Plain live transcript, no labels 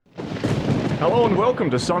Hello and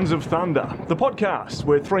welcome to Sons of Thunder, the podcast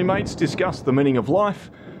where three mates discuss the meaning of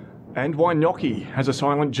life and why gnocchi has a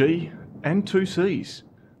silent G and two C's.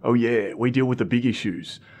 Oh yeah, we deal with the big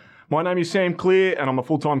issues. My name is Sam Clear and I'm a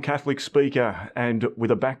full-time Catholic speaker and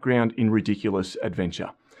with a background in ridiculous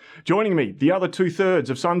adventure. Joining me, the other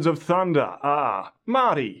two-thirds of Sons of Thunder are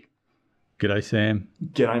Marty. G'day, Sam.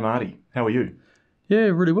 G'day, Marty. How are you? Yeah,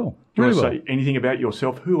 really well. Do you Really want to say anything about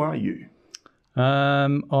yourself? Who are you?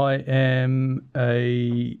 I am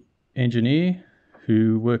a engineer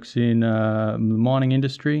who works in the mining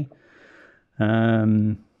industry.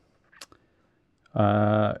 As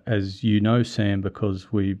you know, Sam,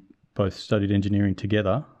 because we both studied engineering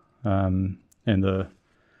together, and the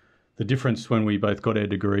difference when we both got our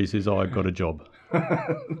degrees is I got a job.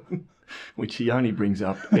 Which he only brings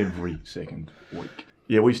up every second week.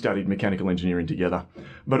 Yeah, we studied mechanical engineering together.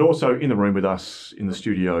 But also in the room with us in the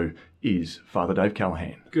studio is Father Dave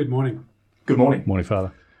Callahan. Good morning. Good morning. Morning,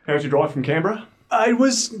 Father. How's your drive from Canberra? It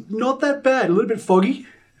was not that bad. A little bit foggy.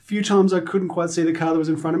 A few times I couldn't quite see the car that was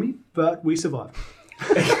in front of me, but we survived.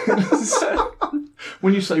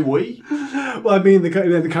 When you say we? Well, I mean the car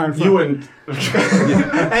in front. You and...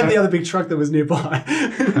 and the other big truck that was nearby.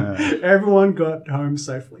 Everyone got home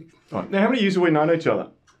safely. Right. Now, how many years have we known each other?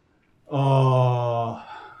 Oh,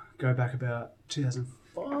 go back about 2005.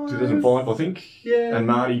 2005, I think. Yeah. And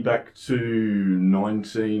Marty back to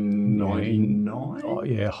 1999? Oh,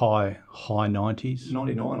 yeah, high 90s.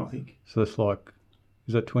 99, I think. So that's like,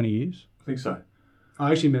 is that 20 years? I think so.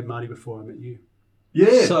 I actually met Marty before I met you.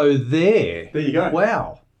 Yeah. So there you go.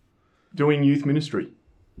 Wow. Doing youth ministry.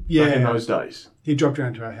 Yeah. Back in those days. He dropped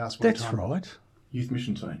around to our house one That's time. right. Youth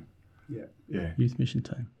mission team. Yeah. Yeah. Youth mission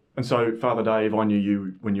team. And so, Father Dave, I knew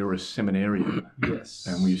you when you were a seminarian. Yes.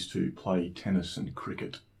 And we used to play tennis and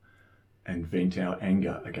cricket and vent our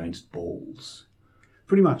anger against balls,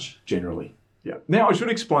 Pretty much. generally. Yeah. Now, I should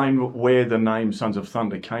explain where the name Sons of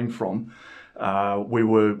Thunder came from.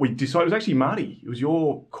 We decided, it was actually Marty. It was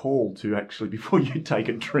your call to actually, before you take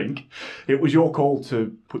a drink, it was your call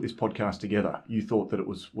to put this podcast together. You thought that it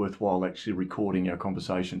was worthwhile actually recording our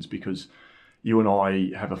conversations because you and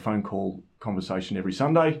I have a phone call conversation every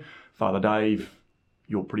Sunday. Father Dave,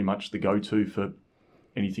 you're pretty much the go-to for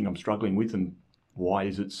anything I'm struggling with and why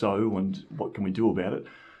is it so and what can we do about it.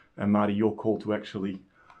 And Marty, your call to actually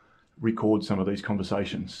record some of these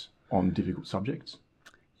conversations on difficult subjects.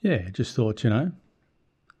 Yeah, just thought,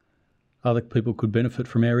 other people could benefit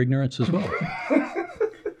from our ignorance as well.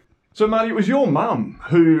 So, Marty, it was your mum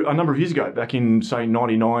who, a number of years ago, back in, say,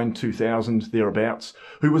 99, 2000, thereabouts,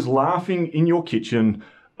 who was laughing in your kitchen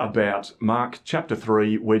about Mark chapter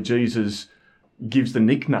 3, where Jesus gives the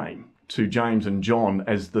nickname to James and John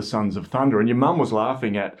as the Sons of Thunder. And your mum was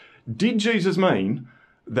laughing at, did Jesus mean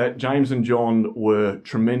that James and John were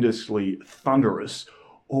tremendously thunderous,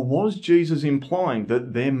 or was Jesus implying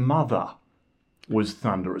that their mother was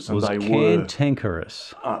thunderous and they were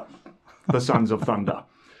cantankerous. the Sons of Thunder?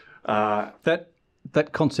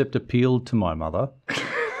 That concept appealed to my mother.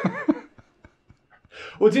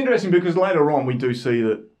 Well, it's interesting because later on we do see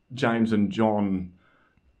that James and John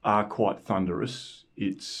are quite thunderous.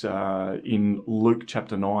 It's in Luke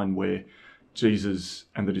chapter 9 where Jesus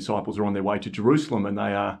and the disciples are on their way to Jerusalem and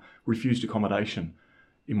they are refused accommodation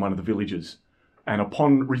in one of the villages. And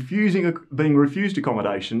upon being refused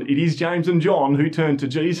accommodation, it is James and John who turn to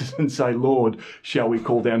Jesus and say, Lord, shall we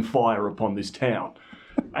call down fire upon this town?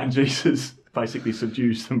 And Jesus basically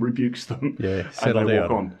subdues them, rebukes them, and they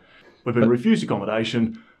walk on. We've been refused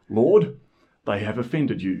accommodation. Lord, they have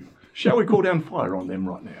offended you. Shall we call down fire on them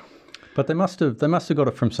right now? But they must have got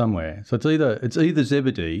it from somewhere. So it's either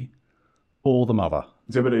Zebedee or the mother.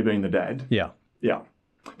 Zebedee being the dad. Yeah. Yeah.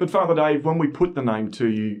 But Father Dave, when we put the name to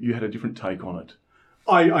you, you had a different take on it.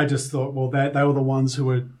 I just thought, well, they were the ones who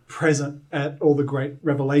were present at all the great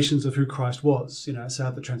revelations of who Christ was. So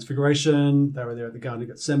at the Transfiguration, they were there at the Garden of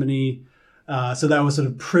Gethsemane. So they were sort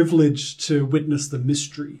of privileged to witness the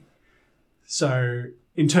mystery. So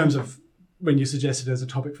in terms of when you suggested as a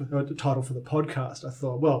topic for the title for the podcast, I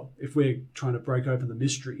thought, well, if we're trying to break open the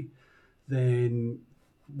mystery, then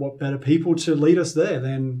what better people to lead us there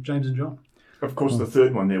than James and John? Of course, the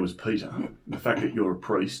third one there was Peter. The fact that you're a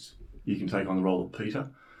priest, you can take on the role of Peter.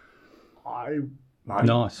 Marty,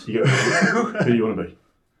 Nice. who do you want to be?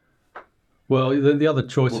 Well, the other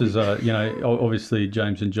choices are, obviously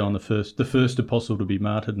James and John, the first apostle to be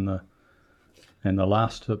martyred, and the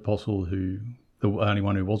last apostle the only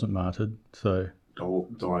one who wasn't martyred. So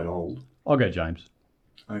Died old. I'll go James.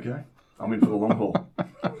 Okay, I'm in for the long haul.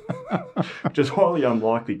 Just highly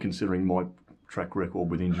unlikely considering my track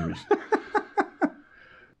record with injuries.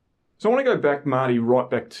 So I want to go back, Marty, right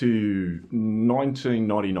back to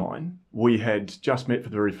 1999. We had just met for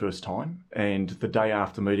the very first time, and the day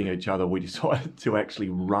after meeting each other, we decided to actually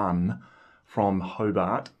run from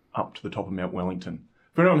Hobart up to the top of Mount Wellington.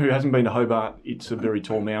 For anyone who hasn't been to Hobart, it's a very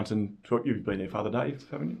tall mountain. You've been there, Father Dave,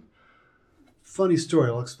 haven't you? Funny story,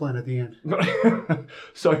 I'll explain at the end.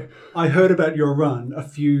 So I heard about your run a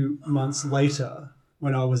few months later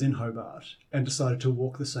when I was in Hobart and decided to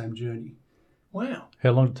walk the same journey. wow.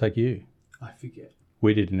 How long did it take you? I forget.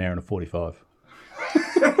 We did 1 hour and 45.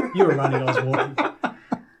 You were running, I was walking.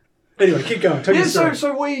 Anyway, keep going. Tell Yeah, your story.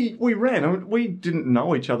 so we ran. I mean, we didn't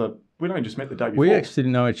know each other. We'd only just met the day before. We actually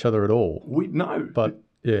didn't know each other at all. But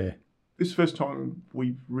Yeah. this is the first time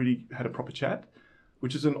we really had a proper chat,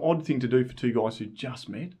 which is an odd thing to do for two guys who just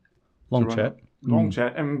met. Long To run chat. a long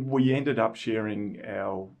chat, and we ended up sharing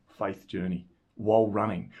our faith journey while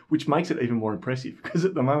running, which makes it even more impressive because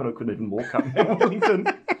at the moment I couldn't even walk up Mount Wellington.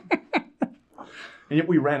 And yet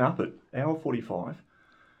we ran up it, hour 45,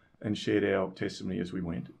 and shared our testimony as we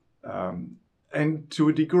went. And to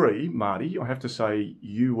a degree, Marty, I have to say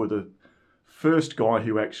you were the first guy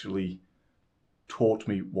who actually taught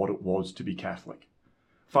me what it was to be Catholic.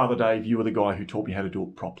 Father Dave, you were the guy who taught me how to do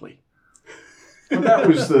it properly. But that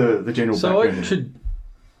was the general So background. I should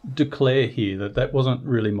declare here that wasn't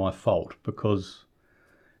really my fault, because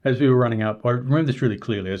as we were running up, I remember this really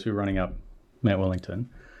clearly, as we were running up Mount Wellington,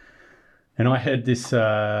 and I had this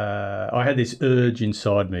urge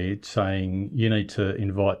inside me saying, you need to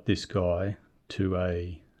invite this guy to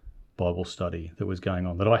a Bible study that was going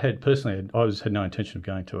on, that I had personally, had no intention of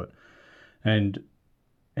going to it. And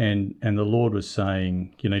the Lord was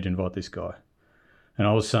saying, you need to invite this guy. And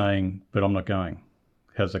I was saying, but I'm not going.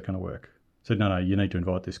 How's that going to work? I said, no, you need to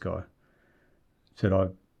invite this guy. I said, I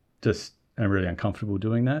just am really uncomfortable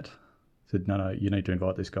doing that. I said, no, you need to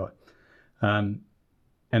invite this guy.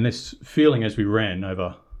 And this feeling as we ran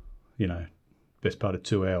over, best part of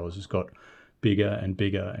 2 hours has got bigger and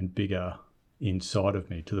bigger and bigger inside of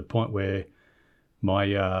me, to the point where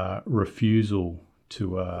my refusal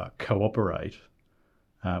to cooperate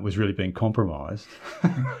was really being compromised.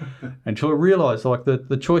 Until I realised,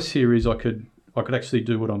 the choice here is I could actually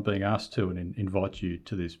do what I'm being asked to and invite you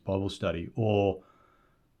to this Bible study, or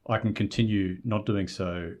I can continue not doing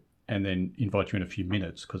so and then invite you in a few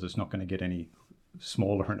minutes, because it's not going to get any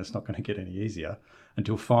smaller and it's not going to get any easier,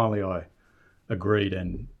 until finally I agreed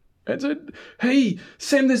and said, hey,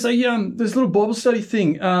 Sam, there's a little Bible study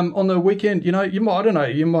thing on the weekend. You might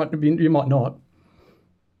not.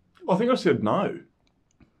 I think I said no.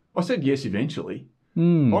 I said yes eventually.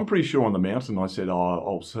 I'm pretty sure on the mountain I said,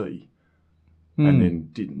 I'll see. And then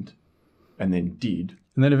didn't. And then did.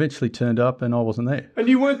 And then eventually turned up and I wasn't there. And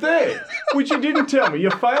you weren't there, which you didn't tell me. You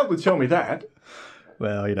failed to tell me that.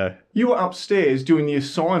 Well, You were upstairs doing the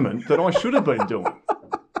assignment that I should have been doing.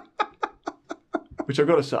 Which I've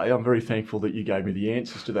got to say, I'm very thankful that you gave me the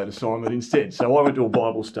answers to that assignment instead. So I went to a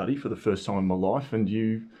Bible study for the first time in my life, and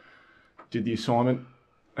you did the assignment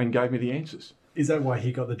and gave me the answers. Is that why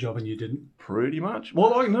he got the job and you didn't? Pretty much.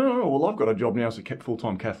 Well, I've got a job now as a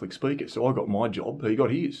full-time Catholic speaker, so I got my job. He got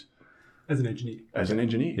his. As an engineer. As an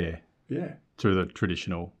engineer. Yeah. Yeah. Through the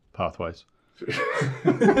traditional pathways.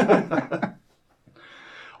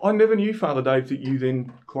 I never knew, Father Dave, that you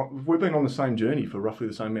then... We've been on the same journey for roughly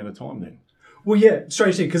the same amount of time then. Well, yeah,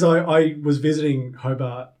 strange thing, because I was visiting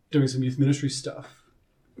Hobart doing some youth ministry stuff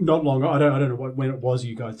not long. I don't know when it was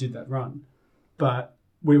you guys did that run, but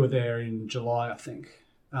we were there in July, I think.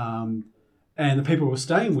 And the people we were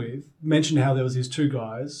staying with mentioned how there was these two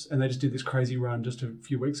guys and they just did this crazy run just a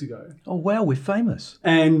few weeks ago. Oh, wow, we're famous.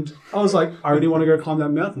 And I was like, I really want to go climb that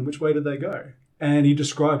mountain. Which way did they go? And he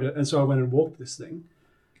described it. And so I went and walked this thing.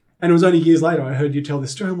 And it was only years later I heard you tell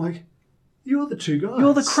this story. I'm like, you're the two guys.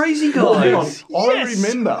 You're the crazy guys. Well, hang on. Yes.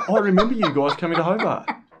 I remember you guys coming to Hobart.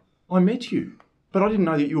 I met you, but I didn't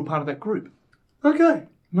know that you were part of that group. Okay.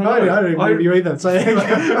 No, I don't even remember you either. So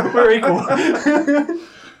we're equal.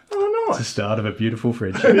 Oh, It's the nice. start of a beautiful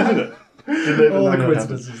friendship. Isn't it? Didn't even All know the that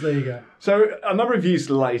coincidences. There you go. So a number of years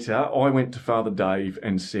later, I went to Father Dave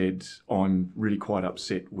and said, I'm really quite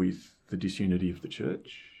upset with the disunity of the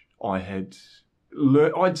church. I'd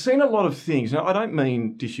seen a lot of things. Now, I don't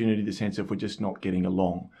mean disunity in the sense of we're just not getting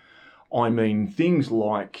along. I mean things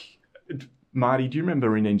like, Marty, do you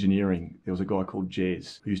remember in engineering, there was a guy called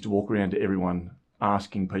Jez who used to walk around to everyone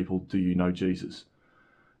asking people, do you know Jesus?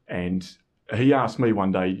 And he asked me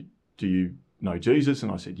one day, do you know Jesus?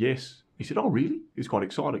 And I said, yes. He said, oh, really? He was quite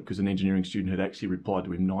excited because an engineering student had actually replied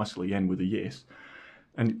to him nicely and with a yes.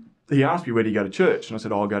 And he asked me, where do you go to church? And I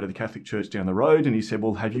said, I'll go to the Catholic church down the road. And he said,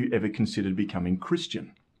 well, have you ever considered becoming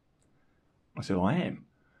Christian? I said, I am.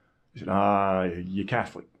 He said, you're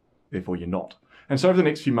Catholic, therefore you're not. And so over the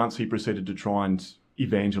next few months, he proceeded to try and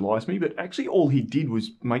evangelise me. But actually all he did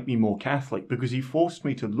was make me more Catholic, because he forced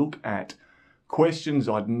me to look at questions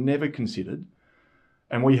I'd never considered.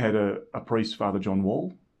 And we had a priest, Father John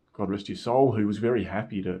Wall, God rest his soul, who was very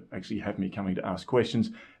happy to actually have me coming to ask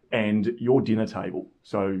questions. And your dinner table,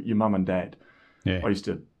 so your mum and dad, I used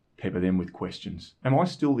to pepper them with questions. Am I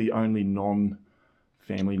still the only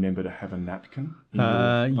non-family member to have a napkin?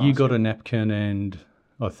 You got a napkin, and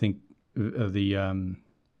I think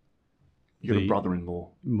You got a brother-in-law.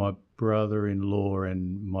 My brother-in-law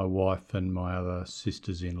and my wife and my other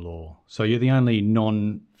sisters-in-law. So you're the only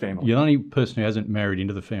Family. You're the only person who hasn't married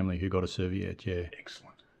into the family who got a serviette. Yeah.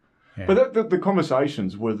 Excellent. Yeah. But the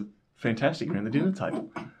conversations were fantastic around the dinner table.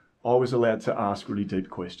 I was allowed to ask really deep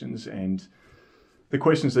questions, and the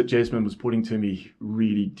questions that Jesmond was putting to me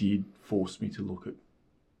really did force me to look at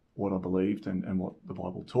what I believed and what the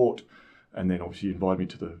Bible taught. And then obviously you invited me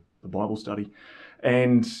to the Bible study.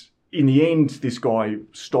 And in the end, this guy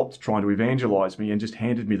stopped trying to evangelise me and just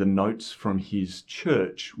handed me the notes from his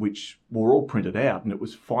church, which were all printed out, and it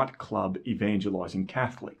was Fight Club Evangelising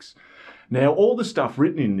Catholics. Now, all the stuff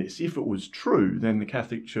written in this, if it was true, then the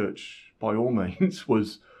Catholic Church, by all means,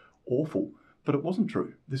 was awful. But it wasn't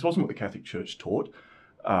true. This wasn't what the Catholic Church taught.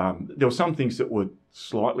 There were some things that were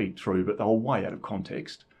slightly true, but they were way out of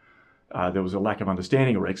context. There was a lack of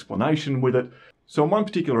understanding or explanation with it. So on one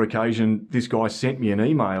particular occasion, this guy sent me an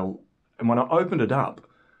email, and when I opened it up,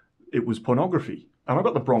 it was pornography. And I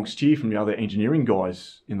got the Bronx cheer from the other engineering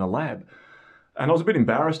guys in the lab. And I was a bit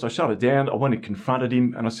embarrassed. I shut it down. I went and confronted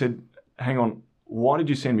him, and I said, hang on, why did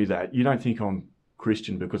you send me that? You don't think I'm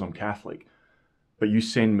Christian because I'm Catholic, but you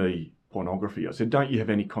send me pornography. I said, don't you have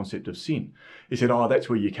any concept of sin? He said, that's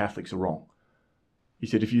where you Catholics are wrong. He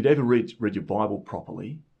said, if you'd ever read your Bible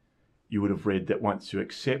properly, you would have read that once you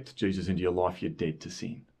accept Jesus into your life, you're dead to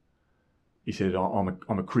sin. He said,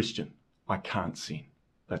 I'm a Christian. I can't sin.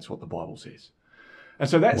 That's what the Bible says. And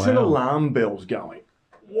so that set alarm bells going.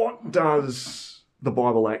 What does the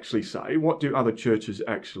Bible actually say? What do other churches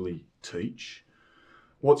actually teach?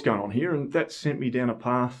 What's going on here? And that sent me down a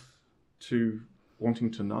path to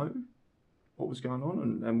wanting to know what was going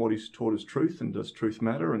on and what is taught as truth, and does truth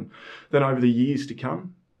matter? And then over the years to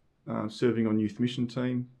come, serving on youth mission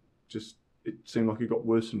team, it seemed like it got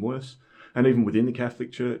worse and worse. And even within the Catholic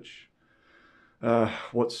Church,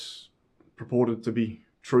 what's purported to be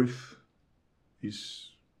truth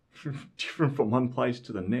is different from one place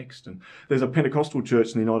to the next. And there's a Pentecostal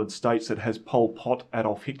church in the United States that has Pol Pot,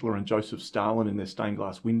 Adolf Hitler and Joseph Stalin in their stained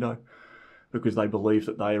glass window, because they believe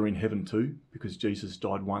that they are in heaven too, because Jesus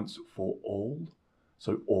died once for all.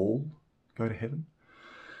 So all go to heaven.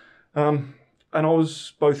 And I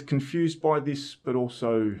was both confused by this, but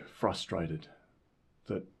also frustrated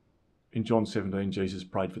that in John 17, Jesus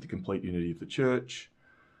prayed for the complete unity of the church.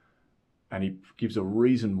 And he gives a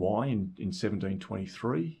reason why in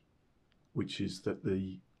 17:23, which is that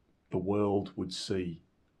the world would see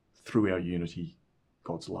through our unity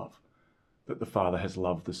God's love, that the Father has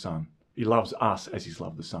loved the Son. He loves us as he's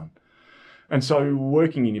loved the Son. And so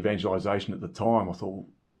working in evangelisation at the time, I thought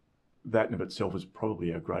that in of itself is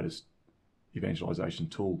probably our greatest evangelisation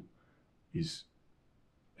tool, is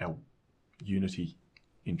our unity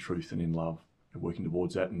in truth and in love, and working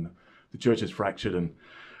towards that. And the church is fractured, and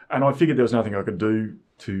I figured there was nothing I could do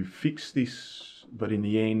to fix this. But in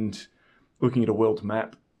the end, looking at a world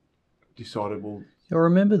map, decided, well, I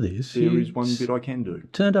remember this. There is one bit I can do.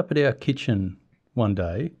 Turned up at our kitchen one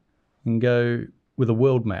day and go with a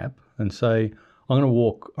world map and say, I'm going to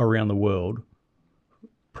walk around the world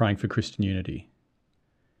praying for Christian unity.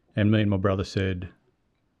 And me and my brother said,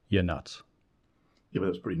 you're nuts. Yeah, but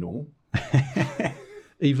that's pretty normal.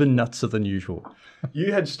 Even nutser than usual.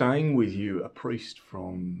 You had staying with you a priest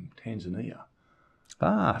from Tanzania.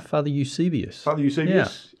 Father Eusebius. Father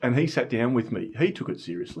Eusebius. Yeah. And he sat down with me. He took it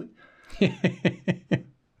seriously.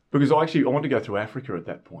 Because I wanted to go through Africa at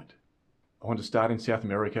that point. I wanted to start in South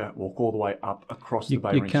America, walk all the way up across the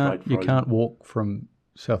Bering Strait. You can't walk from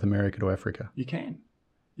South America to Africa. You can.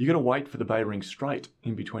 You got to wait for the Bering Strait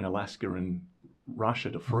in between Alaska and Russia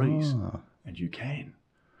to freeze. And you can.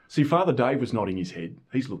 See, Father Dave was nodding his head.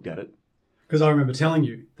 He's looked at it. Because I remember telling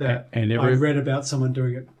you that I read about someone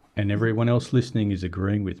doing it. And everyone else listening is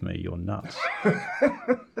agreeing with me. You're nuts.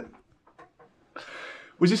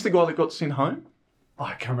 Was this the guy that got sent home?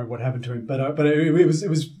 I can't remember what happened to him, but it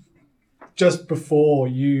was just before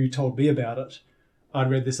you told me about it. I'd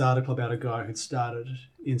read this article about a guy who'd started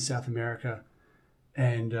in South America,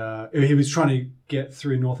 and he was trying to get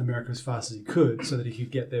through North America as fast as he could so that he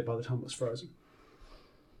could get there by the time it was frozen.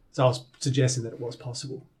 So I was suggesting that it was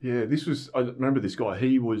possible. Yeah, I remember this guy.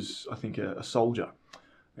 He was, I think, a soldier.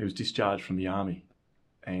 He was discharged from the army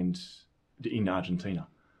and in Argentina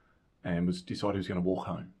and decided he was going to walk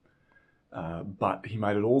home. But he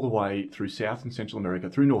made it all the way through South and Central America,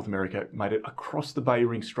 through North America, made it across the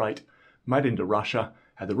Bering Strait, made it into Russia,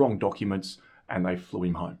 had the wrong documents, and they flew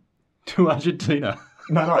him home. To Argentina.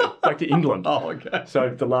 No, back to England. Oh, okay. So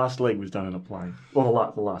the last leg was done in a plane, or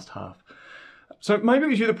the last half. So maybe it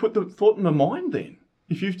was you that put the thought in my mind then.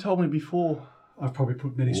 If you've told me before. I've probably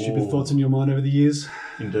put many stupid thoughts in your mind over the years.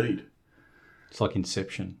 Indeed. It's like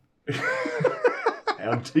Inception.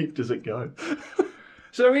 How deep does it go?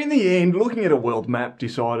 So in the end, looking at a world map,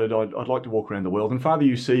 decided I'd like to walk around the world. And Father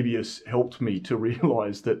Eusebius helped me to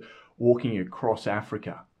realise that walking across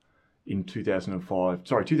Africa in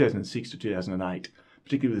 2006 to 2008,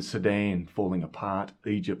 particularly with Sudan falling apart,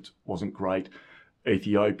 Egypt wasn't great,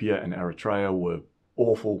 Ethiopia and Eritrea were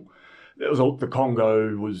awful. The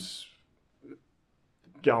Congo was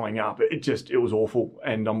going up. It was awful.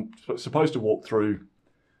 And I'm supposed to walk through,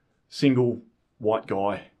 single white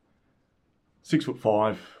guy,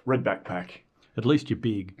 6'5", red backpack. At least you're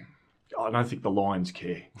big. I don't think the lions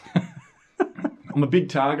care. I'm a big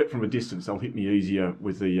target from a distance. They'll hit me easier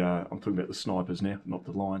with the, I'm talking about the snipers now, not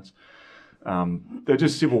the lions. They're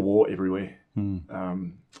just civil war everywhere.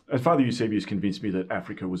 And Father Eusebius convinced me that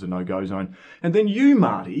Africa was a no-go zone. And then you,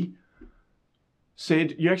 Marty,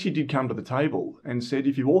 said, you actually did come to the table and said,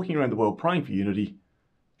 if you're walking around the world praying for unity,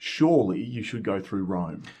 surely you should go through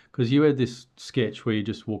Rome. Because you had this sketch where you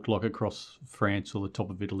just walked like across France or the top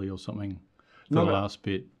of Italy or something for the last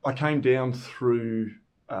bit. I came down through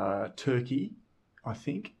Turkey, I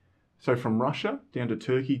think. So from Russia down to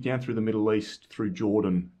Turkey, down through the Middle East, through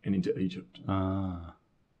Jordan and into Egypt. Ah.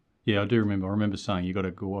 Yeah, I do remember. I remember saying you got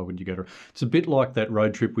to go. Why would you go to? It's a bit like that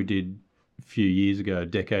road trip we did a few years ago, a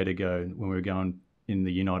decade ago, when we were going in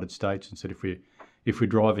the United States and said if we're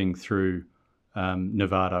driving through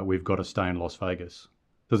Nevada, we've got to stay in Las Vegas.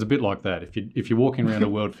 There's a bit like that. If you're walking around the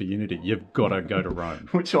world for unity, you've got to go to Rome.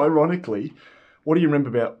 Which, ironically, what do you remember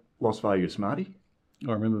about Las Vegas, Marty?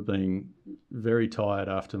 I remember being very tired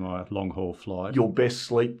after my long haul flight. Your best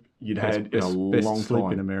sleep you'd had in a long sleep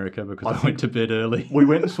time. in America because I went to bed early. We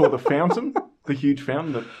went and saw the fountain, the huge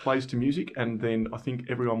fountain that plays to music, and then I think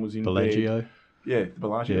everyone was in Bellagio. bed. Yeah, the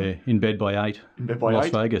Bellagio. Yeah, in bed by 8. In bed by Las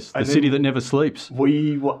 8. Vegas, the And city then that never sleeps.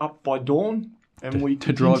 We were up by dawn, and we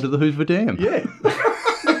To drive to the Hoover Dam. Yeah.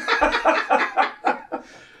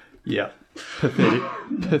 Yeah.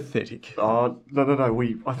 Pathetic. No.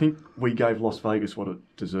 I think we gave Las Vegas what it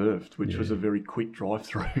deserved, which was a very quick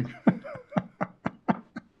drive-through.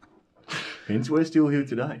 Hence, we're still here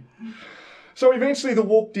today. So eventually the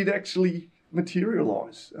walk did actually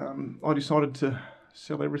materialise. I decided to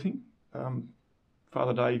sell everything.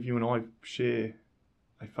 Father Dave, you and I share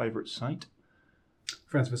a favourite saint.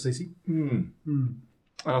 Francis of Assisi. And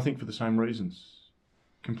I think for the same reasons.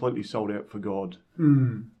 Completely sold out for God.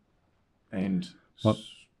 And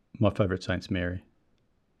My favourite saint's Mary.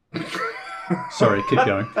 Sorry, keep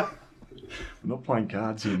going. we're not playing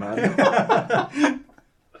cards here, mate.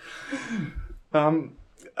 And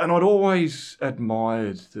I'd always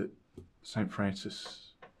admired that St.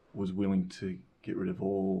 Francis was willing to get rid of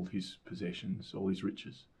all his possessions, all his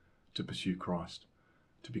riches, to pursue Christ,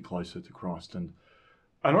 to be closer to Christ. And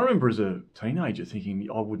I remember as a teenager thinking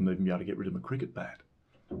I wouldn't even be able to get rid of my cricket bat.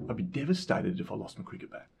 I'd be devastated if I lost my cricket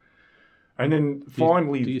bat. And then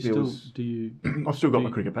finally, I've still got my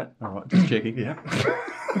cricket bat. All right, just checking. Yeah.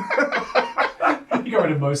 You got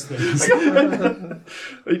rid of most things.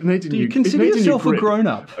 It needs a Do new, you consider it needs yourself a a new grip.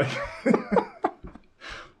 grown-up?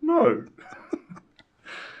 No.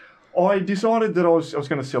 I decided that I was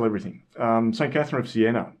going to sell everything. St. Catherine of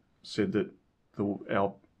Siena said that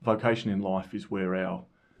our vocation in life is where our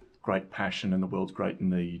great passion and the world's great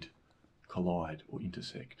need collide or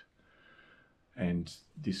intersect. And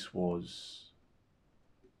this was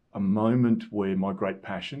a moment where my great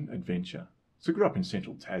passion, adventure, so I grew up in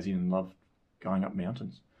central Tassie and loved going up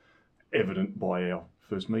mountains, evident by our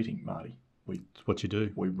first meeting, Marty. It's what you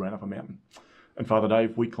do. We ran up a mountain. And Father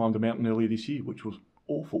Dave, we climbed a mountain earlier this year, which was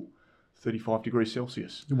awful, 35 degrees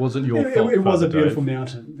Celsius. It wasn't your fault. It was a Father beautiful Dave.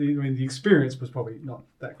 mountain. The experience was probably not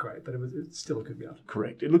that great, but it's still a good mountain.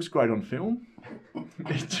 Correct. It looks great on film.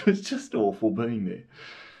 It was just awful being there.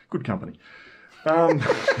 Good company. So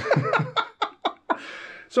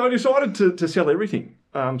I decided to sell everything.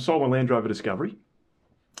 Sold my Land Rover Discovery,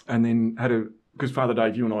 and then because Father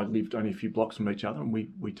Dave, you and I lived only a few blocks from each other, and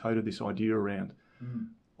we toted this idea around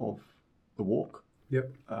of the walk.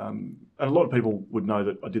 Yep. And a lot of people would know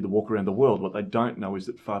that I did the walk around the world. What they don't know is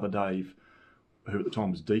that Father Dave who at the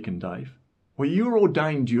time was Deacon Dave. Well, you were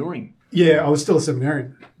ordained during. Yeah, I was still a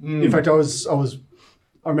seminarian. In fact, I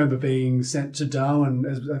remember being sent to Darwin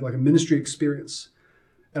as like a ministry experience.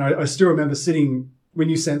 And I still remember sitting, when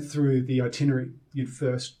you sent through the itinerary, you'd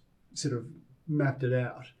first sort of mapped it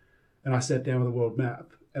out. And I sat down with a world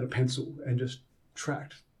map and a pencil and just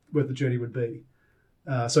tracked where the journey would be.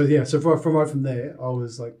 So from there, I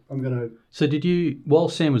was like, I'm going to... So did you, while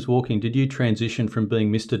Sam was walking, did you transition from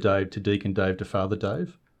being Mr. Dave to Deacon Dave to Father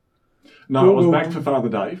Dave? No, I was back to Father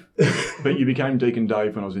Dave, but you became Deacon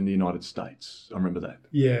Dave when I was in the United States. I remember that.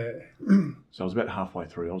 Yeah. So I was about halfway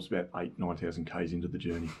through. I was about 9,000 Ks into the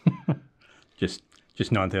journey. Just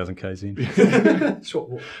 9,000 Ks in. Short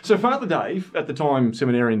walk. So Father Dave, at the time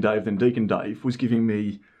Seminarian Dave, then Deacon Dave, was giving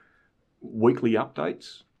me weekly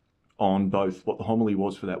updates on both what the homily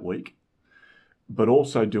was for that week, but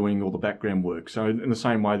also doing all the background work. So in the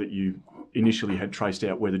same way that you initially had traced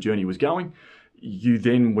out where the journey was going, you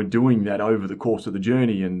then were doing that over the course of the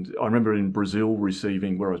journey. And I remember in Brazil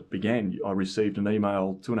receiving, where I began, I received an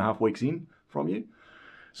email 2.5 weeks in from you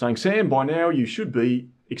saying, Sam, by now you should be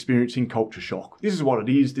experiencing culture shock. This is what it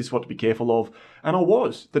is. This is what to be careful of. And I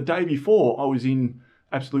was. The day before, I was in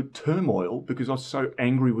absolute turmoil because I was so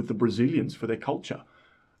angry with the Brazilians for their culture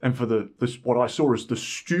and for what I saw as the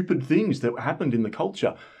stupid things that happened in the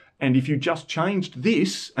culture. And if you just changed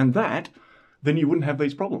this and that, then you wouldn't have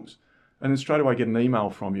these problems. And then straight away I get an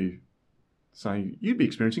email from you saying, you'd be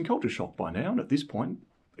experiencing culture shock by now, and at this point,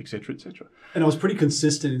 etc., etc. And I was pretty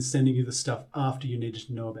consistent in sending you the stuff after you needed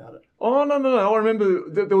to know about it. Oh, no. I remember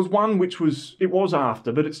there was one which was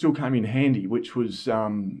after, but it still came in handy, which was,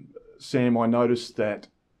 Sam, I noticed that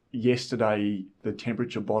yesterday the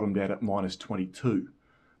temperature bottomed out at -22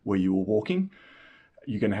 where you were walking.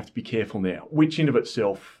 You're going to have to be careful now, which in of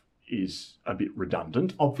itself is a bit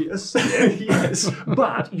redundant. Obvious. Yes.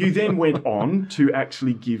 But you then went on to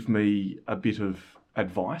actually give me a bit of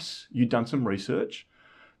advice. You'd done some research.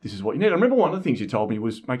 This is what you need. I remember one of the things you told me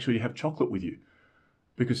was make sure you have chocolate with you,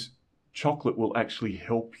 because chocolate will actually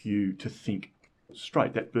help you to think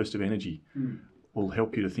straight. That burst of energy will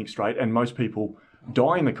help you to think straight. And most people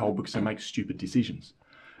die in the cold because they make stupid decisions.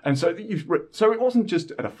 And so so it wasn't just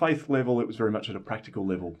at a faith level, it was very much at a practical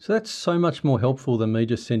level. So that's so much more helpful than me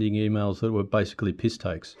just sending emails that were basically piss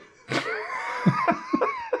takes.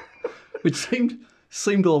 Which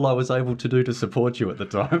seemed all I was able to do to support you at the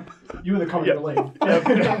time. You were the comic relief.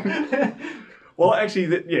 Well,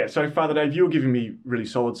 actually, so Father Dave, you were giving me really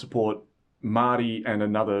solid support. Marty and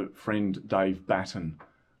another friend, Dave Batten,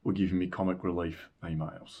 were giving me comic relief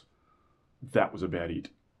emails. That was about it.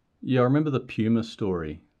 Yeah, I remember the Puma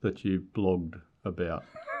story that you blogged about.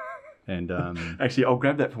 And actually, I'll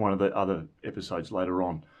grab that for one of the other episodes later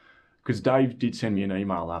on, because Dave did send me an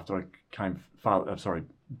email after I came.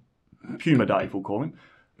 Puma Dave, we'll call him.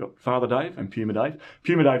 Got Father Dave and Puma Dave.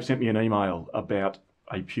 Puma Dave sent me an email about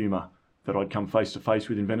a puma that I'd come face to face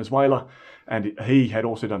with in Venezuela, and he had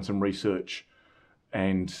also done some research,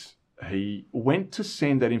 and he went to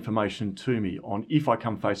send that information to me on if I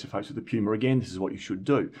come face to face with the puma again, this is what you should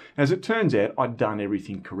do. As it turns out, I'd done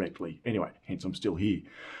everything correctly. Anyway, hence I'm still here.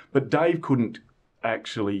 But Dave couldn't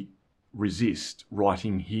actually resist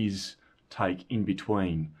writing his take in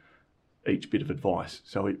between each bit of advice.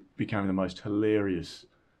 So it became the most hilarious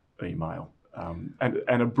email. And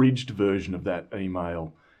an abridged version of that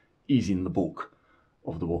email is in the book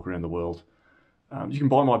of The Walk Around the World. You can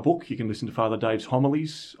buy my book. You can listen to Father Dave's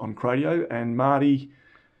homilies on Cradio. And Marty,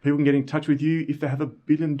 people can get in touch with you if they have $1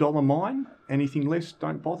 billion mine. Anything less,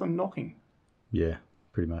 don't bother knocking. Yeah,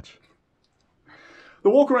 pretty much. The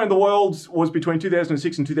Walk Around the World was between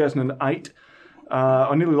 2006 and 2008.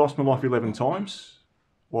 I nearly lost my life 11 times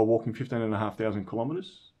while walking 15,500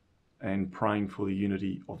 kilometres and praying for the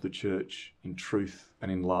unity of the church in truth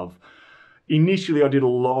and in love. Initially, I did a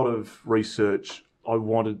lot of research. I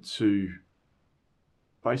wanted to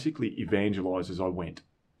basically evangelise as I went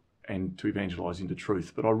and to evangelise into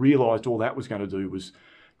truth. But I realised all that was going to do was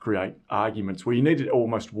create arguments where you needed to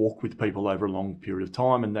almost walk with people over a long period of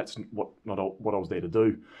time, and that's not what I was there to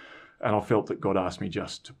do. And I felt that God asked me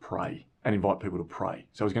just to pray and invite people to pray.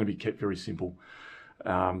 So it was going to be kept very simple.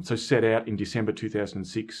 So set out in December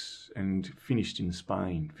 2006 and finished in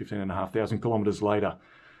Spain 15,500 kilometres later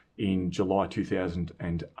in July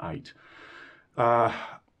 2008.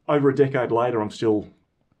 Over a decade later, I'm still,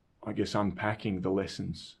 I guess, unpacking the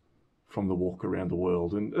lessons from the walk around the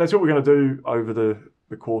world. And that's what we're going to do over the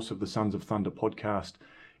course of the Sons of Thunder podcast,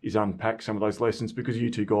 is unpack some of those lessons, because you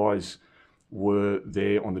two guys were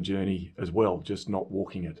there on the journey as well, just not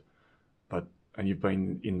walking it. And you've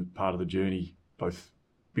been in part of the journey both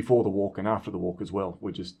before the walk and after the walk as well.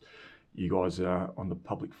 We're just you guys are on the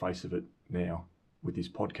public face of it now with this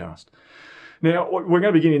podcast. Now, we're going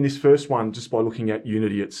to begin in this first one just by looking at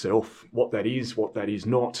unity itself, what that is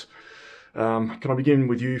not. Can I begin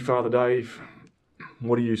with you, Father Dave?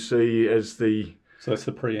 What do you see as the... So that's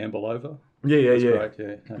the preamble over? Yeah. Great,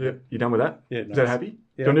 yeah. Yeah. You done with that? Yeah. Is that happy?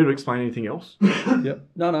 Yeah. Do I need to explain anything else? Yep.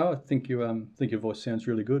 No, I think you think your voice sounds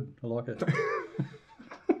really good. I like it.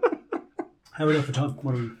 How are we got for time?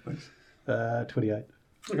 What are we? 28.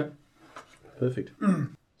 Okay. Perfect.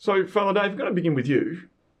 So, Father Dave, I'm going to begin with you.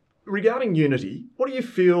 Regarding unity, what do you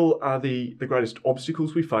feel are the greatest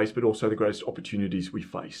obstacles we face, but also the greatest opportunities we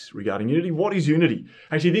face regarding unity? What is unity?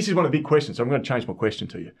 Actually, this is one of the big questions, so I'm going to change my question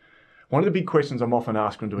to you. One of the big questions I'm often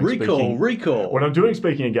asked when doing speaking... Recall. When I'm doing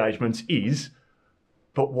speaking engagements is,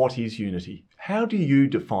 but what is unity? How do you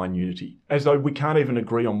define unity? As though we can't even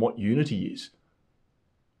agree on what unity is.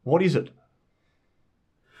 What is it?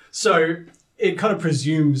 So it kind of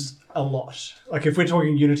presumes a lot. Like if we're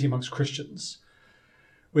talking unity amongst Christians,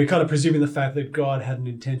 we're kind of presuming the fact that God had an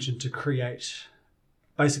intention to create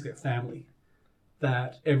basically a family,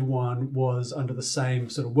 that everyone was under the same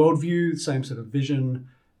sort of worldview, same sort of vision,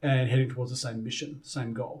 and heading towards the same mission,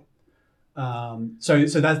 same goal. So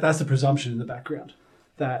that's the presumption in the background,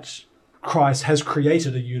 that Christ has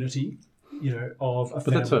created a unity, of a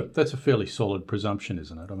family. But that's a fairly solid presumption,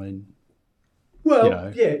 isn't it? I mean,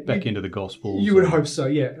 well, back into the Gospels. You would hope so,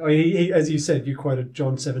 yeah. I mean, he, as you said, you quoted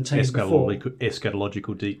John 17 before.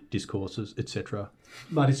 Eschatological discourses, etc.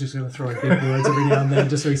 Marty's just going to throw in big words every now and then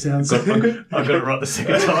just so he sounds... I've got it right the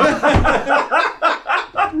second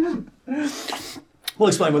time. We'll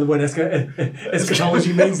explain what the word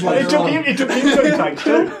eschatology means later on. It took him 2 takes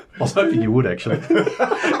too. I was hoping you would, actually.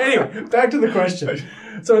 Anyway, back to the question.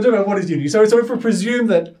 So we're talking about what is unity. So if we presume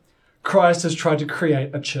that Christ has tried to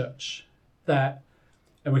create a church,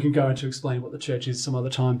 and we can go into explain what the church is some other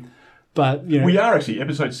time, but we are actually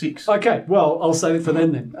episode 6. Okay, well I'll save it for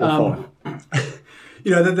then. Or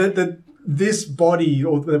 5. This body,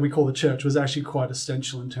 or that we call the church, was actually quite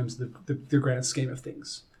essential in terms of the grand scheme of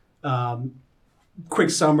things. Quick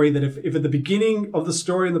summary: that if at the beginning of the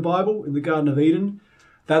story in the Bible, in the Garden of Eden,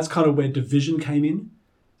 that's kind of where division came in.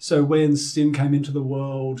 So when sin came into the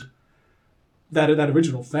world, that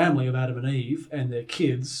original family of Adam and Eve and their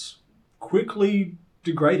kids quickly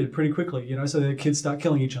degraded pretty quickly, so their kids start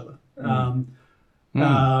killing each other. And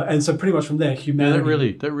so pretty much from there,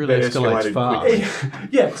 humanity... that really escalates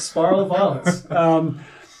fast. Spiral of violence.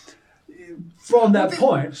 From that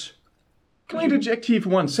point... Can I interject here for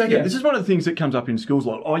 1 second? Yeah. This is one of the things that comes up in schools a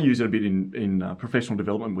lot. I use it a bit in professional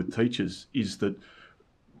development with teachers, is that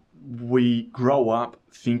we grow up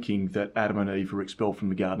thinking that Adam and Eve were expelled from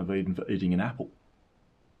the Garden of Eden for eating an apple.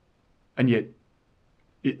 And yet,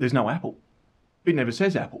 there's no apple. It never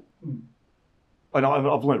says apple. And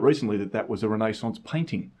I've learnt recently that was a Renaissance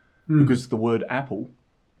painting, because the word apple,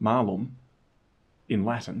 malum, in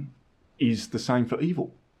Latin, is the same for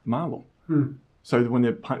evil, malum. So when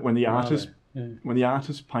the artist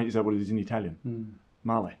paint, is that what it is in Italian?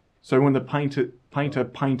 Male. So when the painter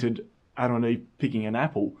painted Adam and Eve picking an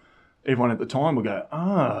apple, everyone at the time would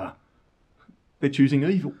go, they're choosing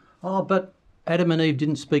evil. Oh, but Adam and Eve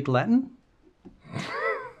didn't speak Latin?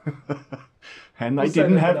 And they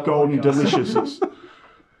didn't have golden deliciouses.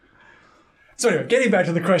 So anyway, getting back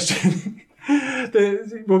to the question,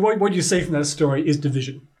 what you see from that story is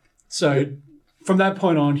division. So from that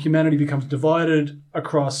point on, humanity becomes divided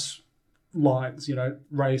across lines,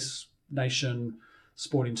 race, nation,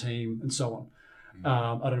 sporting team, and so on.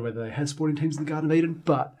 I don't know whether they had sporting teams in the Garden of Eden,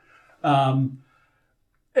 but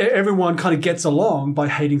everyone kind of gets along by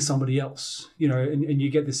hating somebody else, and you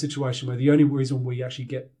get this situation where the only reason we actually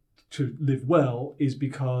get to live well is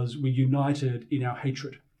because we're united in our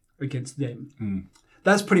hatred against them.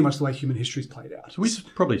 That's pretty much the way human history's played out. So we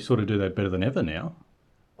probably sort of do that better than ever now.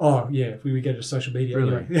 Oh, yeah, if we get to social media.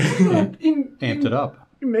 Really? Anyway. Amped it up.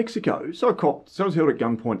 In Mexico, so I was held at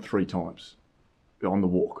gunpoint 3 times on the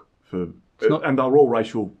walk, and they were all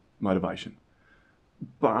racial motivation.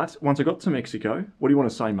 But once I got to Mexico, what do you want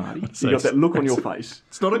to say, Marty? You got that look on your face.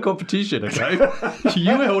 It's not a competition, okay?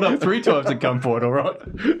 You were held up 3 times at gunpoint, all right?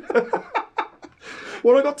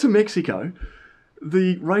 When I got to Mexico,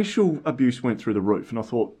 the racial abuse went through the roof, and I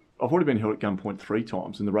thought, I've already been held at gunpoint 3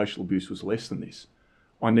 times, and the racial abuse was less than this.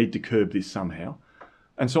 I need to curb this somehow.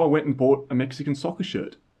 And so I went and bought a Mexican soccer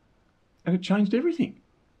shirt, and it changed everything.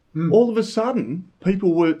 All of a sudden,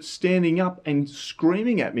 people were standing up and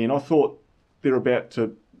screaming at me, and I thought, they're about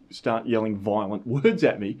to start yelling violent words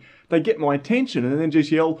at me. They get my attention and then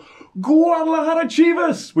just yell, Guadalajara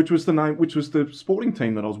Chivas, which was the sporting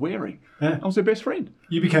team that I was wearing. Yeah. I was their best friend.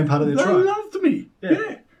 You became part of their They tribe. loved me.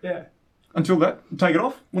 Yeah. Until that, take it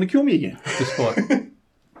off. Want to kill me again?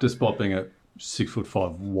 Despite being a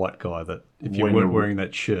 6'5" white guy, that if you When weren't the- wearing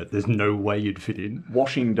that shirt, there's no way you'd fit in.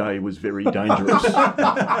 Washing day was very dangerous.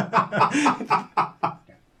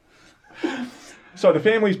 So the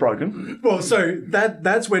family's broken. Well, so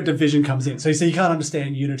that's where division comes in. So you can't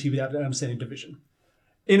understand unity without understanding division.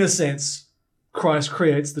 In a sense, Christ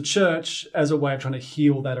creates the church as a way of trying to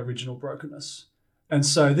heal that original brokenness. And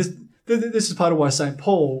so this is part of why St.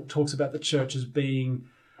 Paul talks about the church as being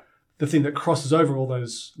the thing that crosses over all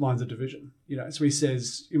those lines of division. So he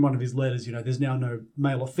says in one of his letters, there's now no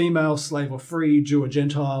male or female, slave or free, Jew or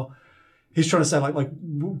Gentile. He's trying to say like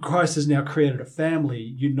Christ has now created a family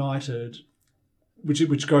united,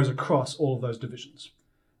 which goes across all of those divisions.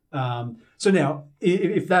 So now,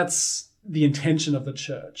 if that's the intention of the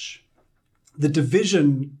church, the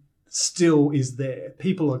division still is there.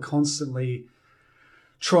 People are constantly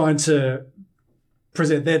trying to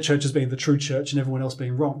present their church as being the true church and everyone else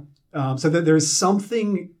being wrong. So that there is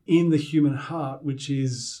something in the human heart which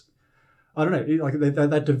is, I don't know, like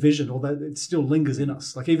that division, or that it still lingers in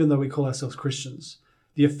us. Like even though we call ourselves Christians,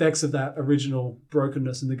 the effects of that original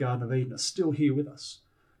brokenness in the Garden of Eden are still here with us.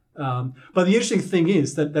 But the interesting thing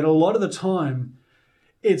is that a lot of the time,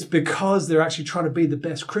 it's because they're actually trying to be the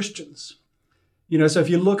best Christians. So if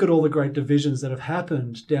you look at all the great divisions that have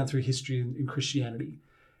happened down through history in Christianity,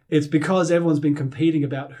 it's because everyone's been competing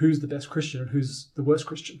about who's the best Christian and who's the worst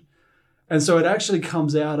Christian. And so it actually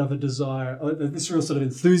comes out of a desire, this real sort of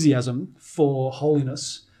enthusiasm for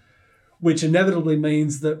holiness, which inevitably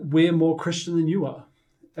means that we're more Christian than you are.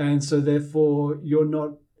 And so therefore you're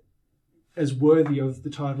not as worthy of the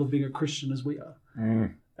title of being a Christian as we are.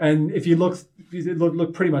 Mm. And if you look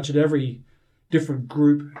pretty much at every different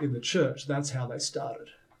group in the church, that's how they started.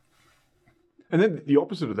 And then the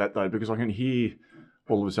opposite of that, though, because I can hear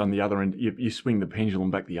all of a sudden the other end, you swing the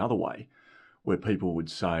pendulum back the other way, where people would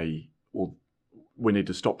say, well, we need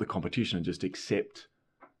to stop the competition and just accept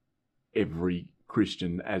every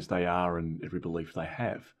Christian as they are and every belief they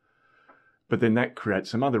have. But then that creates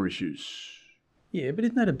some other issues. Yeah, but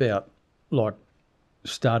isn't that about, like,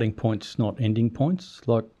 starting points, not ending points?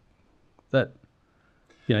 Like, that,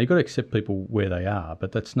 you've got to accept people where they are,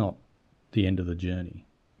 but that's not the end of the journey.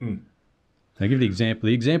 Mm. I'll give you the example.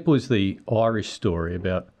 The example is the Irish story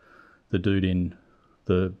about the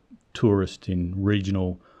tourist in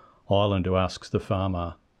regional Ireland who asks the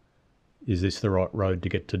farmer, is this the right road to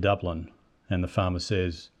get to Dublin? And the farmer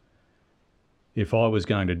says, if I was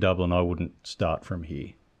going to Dublin, I wouldn't start from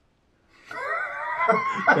here.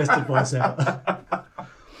 Best advice out.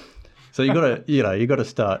 So you got to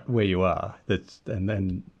start where you are.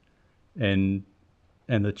 And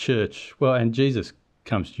the church, and Jesus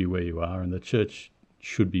comes to you where you are, and the church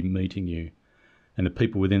should be meeting you, and the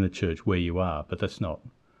people within the church where you are. But that's not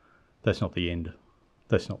the end.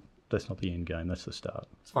 That's not the end game. That's the start.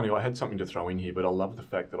 It's funny, I had something to throw in here, but I love the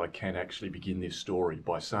fact that I can actually begin this story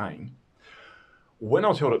by saying, when I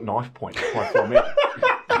was held at knife point by Flamenco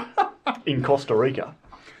in Costa Rica,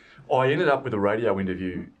 I ended up with a radio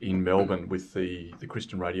interview in Melbourne with the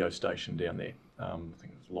Christian radio station down there. I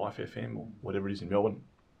think it was Life FM or whatever it is in Melbourne.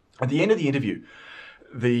 At the end of the interview,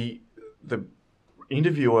 the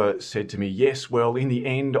interviewer said to me, yes, well, in the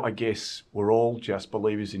end, I guess we're all just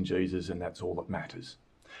believers in Jesus and that's all that matters.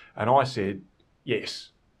 And I said, yes.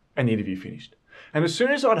 And the interview finished. And as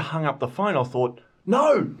soon as I'd hung up the phone, I thought,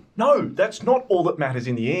 no, that's not all that matters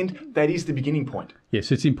in the end. That is the beginning point.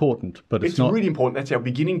 Yes, it's important, but it's not... really important. That's our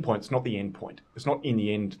beginning point. It's not the end point. It's not in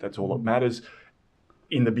the end, that's all that matters.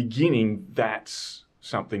 In the beginning, that's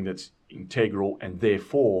something that's integral, and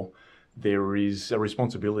therefore there is a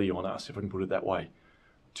responsibility on us, if I can put it that way,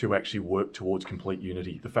 to actually work towards complete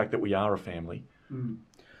unity. The fact that we are a family. Mm.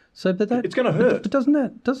 So, but that, it's going to hurt. But doesn't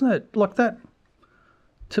that, like that,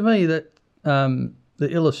 to me, that the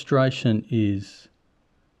illustration is,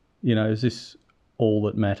 is this all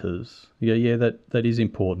that matters? Yeah, that is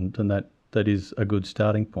important, and that is a good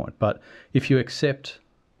starting point. But if you accept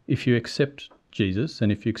Jesus,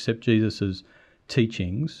 and if you accept Jesus'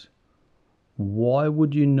 teachings, why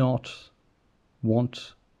would you not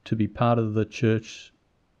want to be part of the church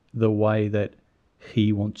the way that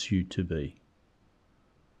he wants you to be,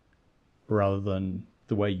 rather than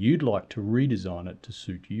the way you'd like to redesign it to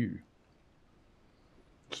suit you?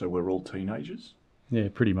 So we're all teenagers? Yeah,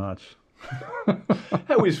 pretty much.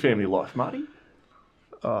 How is family life, Marty?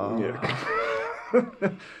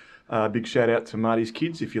 Big shout out to Marty's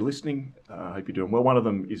kids if you're listening. I hope you're doing well. One of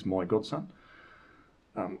them is my godson.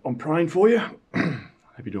 I'm praying for you. Hope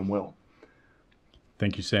you're doing well.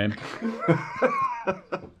 Thank you, Sam.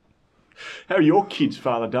 How are your kids,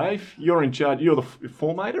 Father Dave? You're in charge. You're the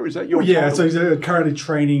formator. Is that your Yeah, title? so he's currently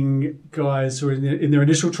training guys who are in their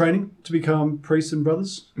initial training to become priests and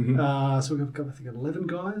brothers. So we've got, I think, 11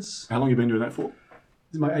 guys. How long have you been doing that for?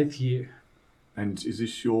 This is my 8th year. And is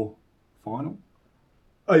this your final?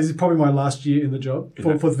 Oh, this is probably my last year in the job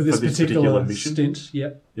for this particular mission? stint.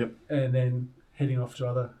 Yep. Yep. And then heading off to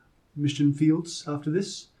other mission fields after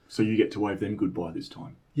this. So you get to wave them goodbye this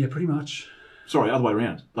time. Yeah, pretty much. Sorry, other way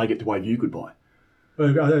around. They get to wave you goodbye.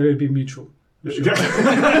 It'd be mutual. Sure.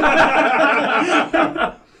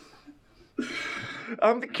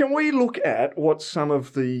 Can we look at what some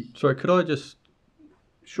of the... Sorry, could I just...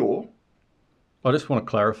 Sure. I just want to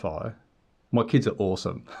clarify. My kids are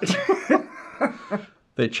awesome.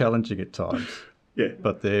 They're challenging at times, Yeah.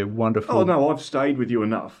 but they're wonderful. Oh, no, I've stayed with you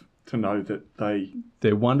enough to know that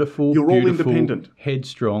They're wonderful, You're all beautiful, independent.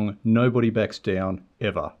 headstrong, nobody backs down,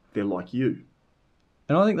 ever. they're like you.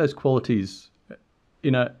 And I think those qualities,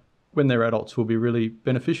 when they're adults, will be really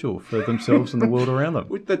beneficial for themselves and the world around them.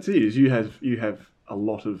 Well, that's it. Is you have a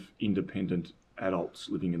lot of independent adults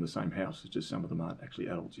living in the same house. It's just some of them aren't actually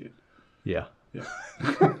adults yet. Yeah. Yeah.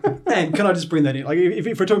 And can I just bring that in? Like, if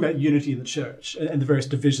we're talking about unity in the church and the various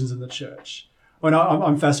divisions in the church,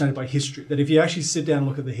 I'm fascinated by history. That if you actually sit down and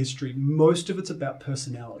look at the history, most of it's about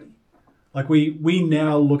personality. Like we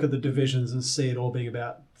now look at the divisions and see it all being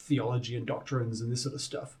about theology and doctrines and this sort of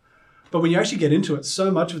stuff. But when you actually get into it, so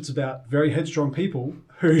much of it's about very headstrong people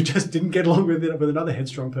who just didn't get along with another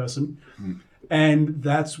headstrong person. And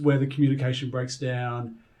that's where the communication breaks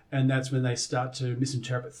down, and that's when they start to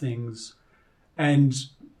misinterpret things. And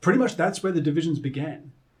pretty much that's where the divisions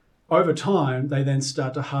began. Over time, they then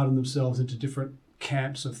start to harden themselves into different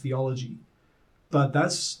camps of theology. But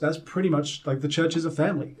that's pretty much like the church is a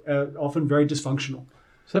family, often very dysfunctional.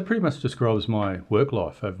 So that pretty much describes my work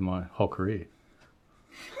life over my whole career.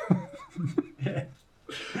 Yeah.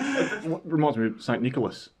 It reminds me of St.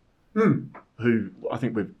 Nicholas, who I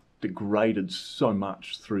think we've degraded so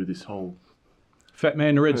much through this whole... Fat man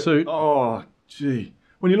in a red suit. Oh, gee.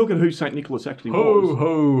 When you look at who St. Nicholas actually Ho, was...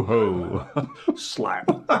 ho, ho. Slap.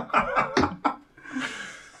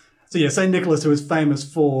 So yeah, St. Nicholas, who is famous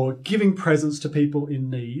for giving presents to people in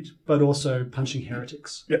need, but also punching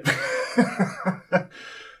heretics. Yep.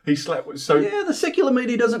 He slapped... So Yeah, the secular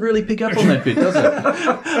media doesn't really pick up on that bit, does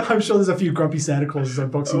it? I'm sure there's a few grumpy Santa Clauses on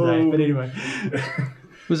Boxing Day, but anyway.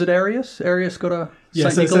 Was it Arius? Arius got a Yeah,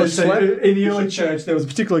 St. Nicholas slap? in the early church, there was a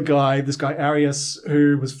particular guy, this guy Arius,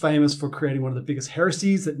 who was famous for creating one of the biggest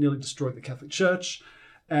heresies that nearly destroyed the Catholic Church.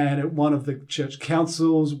 And at one of the church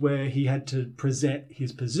councils where he had to present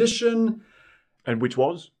his position, And which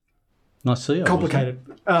was? Nicaea. complicated.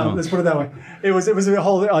 Let's put it that way. It was a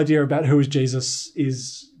whole idea about who is Jesus.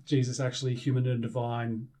 Is Jesus actually human and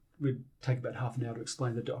divine? We'd take about half an hour to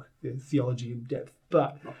explain the theology in depth.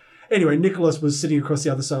 But anyway, Nicholas was sitting across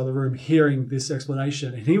the other side of the room hearing this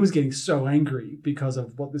explanation, and he was getting so angry because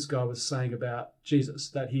of what this guy was saying about Jesus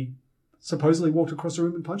that he supposedly walked across the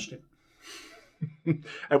room and punched him.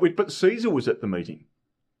 But Caesar was at the meeting,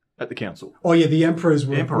 at the council. Oh yeah, the emperors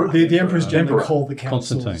were the emperors generally Emperor. called the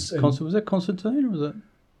councils. Constantine. Was that Constantine or was it?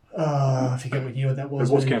 I forget what year that was.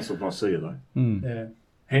 It was maybe. Council of Nicaea, though. Yeah.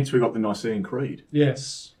 Hence we got the Nicene Creed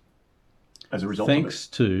Yes. as a result Thanks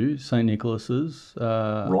to St. Nicholas's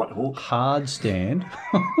of it. Right hook. hard stand,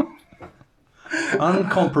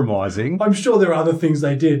 uncompromising. I'm sure there are other things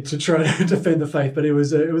they did to try to defend the faith, but it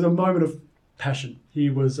was a moment of passion. He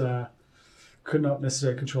was could not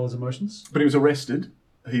necessarily control his emotions. But he was arrested.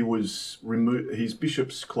 He was removed. His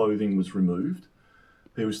bishop's clothing was removed.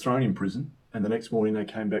 He was thrown in prison. And the next morning they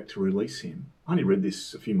came back to release him. I only read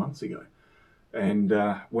this a few months ago. And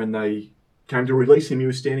when they came to release him, he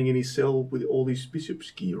was standing in his cell with all his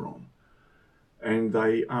bishop's gear on. And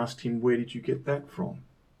they asked him, "Where did you get that from?"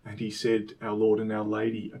 And he said, "Our Lord and Our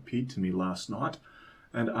Lady appeared to me last night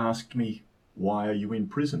and asked me, 'Why are you in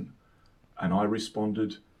prison?' And I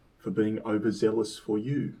responded, 'For being overzealous for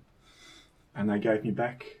you.' And they gave me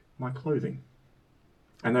back my clothing."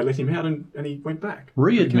 And they let him out and he went back.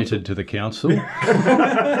 Readmitted to the council.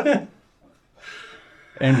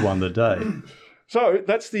 And won the day. So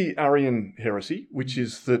that's the Arian heresy, which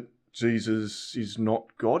is that Jesus is not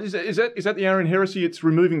God. Is that the Arian heresy? It's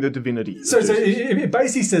removing the divinity. of So Jesus. it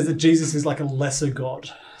basically says that Jesus is like a lesser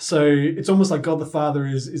God. So it's almost like God the Father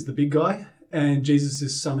is the big guy, and Jesus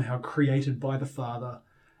is somehow created by the Father.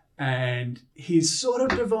 And he's sort of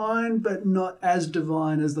divine, but not as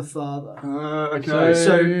divine as the Father. Okay.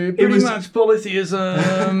 So it pretty was- much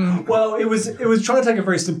polytheism. Well, it was trying to take a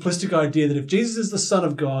very simplistic idea that if Jesus is the Son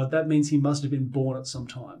of God, that means he must have been born at some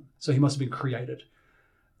time. So he must have been created.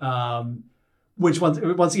 which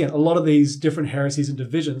once again, a lot of these different heresies and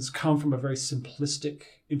divisions come from a very simplistic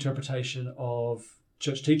interpretation of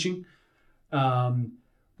church teaching.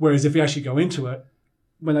 Whereas if you actually go into it,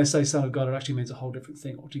 when they say Son of God, it actually means a whole different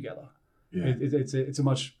thing altogether. Yeah. It's a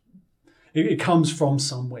much... It comes from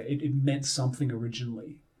somewhere. It meant something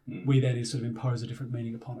originally. We then sort of impose a different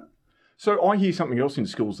meaning upon it. So I hear something else in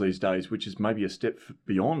schools these days, which is maybe a step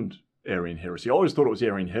beyond Arian heresy. I always thought it was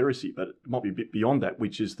Arian heresy, but it might be a bit beyond that,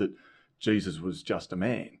 which is that Jesus was just a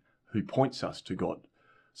man who points us to God.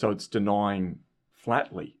 So it's denying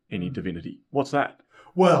flatly any divinity. What's that?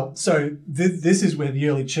 Well, so this is where the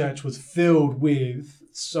early church was filled with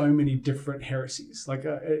so many different heresies. Like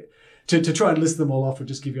to try and list them all off would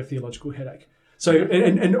just give you a theological headache. So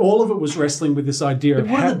and all of it was wrestling with this idea of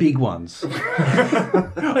what are the big ones? So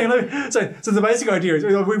the basic idea is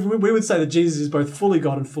we would say that Jesus is both fully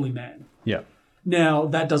God and fully man. Yeah. Now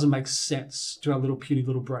that doesn't make sense to our little puny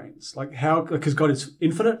little brains. Like how? Because God is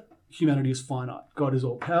infinite, humanity is finite. God is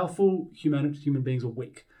all powerful, human beings are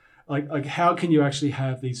weak. Like how can you actually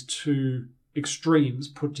have these two extremes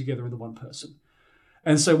put together in the one person?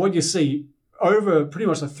 And so what you see over pretty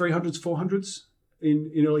much the 300s, 400s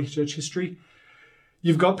in early church history,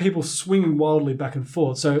 you've got people swinging wildly back and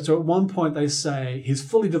forth. So at one point they say he's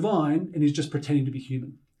fully divine and he's just pretending to be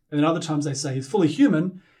human. And then other times they say he's fully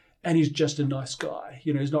human and he's just a nice guy.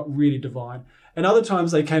 You know, he's not really divine. And other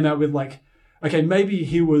times they came out with like, okay, maybe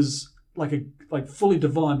he was like fully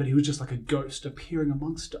divine, but he was just like a ghost appearing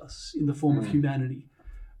amongst us in the form of humanity.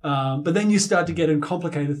 But then you start to get in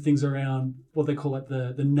complicated things around what they call like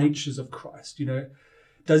the natures of Christ. You know,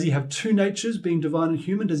 does he have two natures, being divine and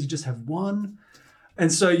human? Does he just have one? And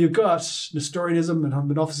so you've got Nestorianism and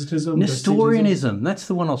Monophysitism. Nestorianism, that's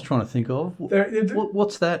the one I was trying to think of.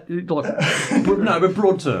 What's that? No, but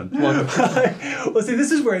broad terms. Well, see,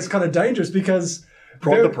 this is where it's kind of dangerous because...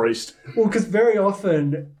 Prod the priest. Well, because very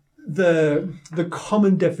often the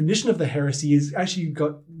common definition of the heresy is actually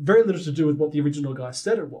got very little to do with what the original guy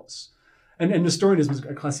said it was. And Nestorianism is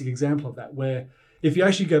a classic example of that, where if you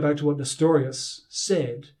actually go back to what Nestorius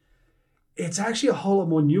said, it's actually a whole lot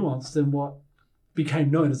more nuanced than what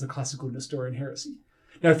became known as the classical Nestorian heresy.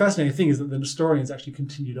 Now, the fascinating thing is that the Nestorians actually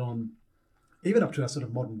continued on even up to our sort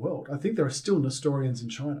of modern world. I think there are still Nestorians in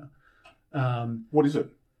China. What is it?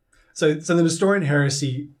 So the Nestorian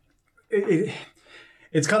heresy,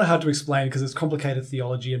 it's kind of hard to explain because it's complicated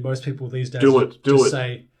theology, and most people these days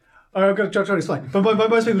say, "Oh, I've got to try to explain." But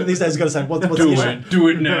most people these days are going to say, "What's the issue?" Do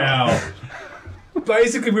it now.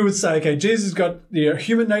 Basically, we would say, okay, Jesus has got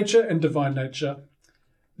human nature and divine nature.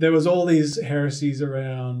 There was all these heresies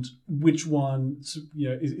around which one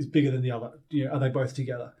is bigger than the other. Are they both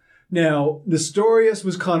together? Now, Nestorius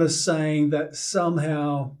was kind of saying that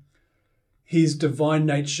somehow his divine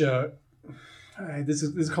nature. This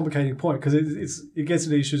is a complicating point because it gets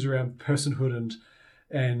into issues around personhood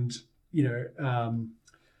and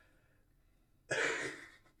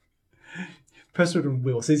personhood and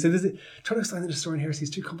will. So trying to explain the Nestorian heresy is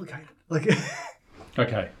too complicated.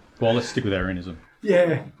 Okay, well, let's stick with Arianism.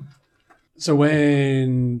 Yeah. So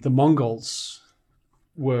when the Mongols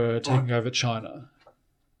were taking over China,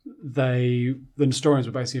 the Nestorians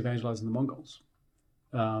were basically evangelizing the Mongols.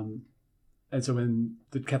 And so when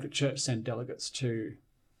the Catholic Church sent delegates to,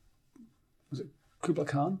 was it Kublai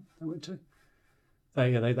Khan they went to?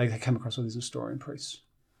 They came across all these Nestorian priests.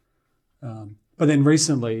 But then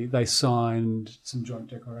recently they signed some joint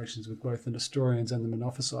declarations with both the Nestorians and the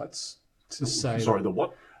Monophysites to say... Sorry, the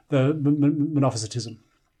what? The Monophysitism.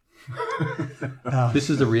 This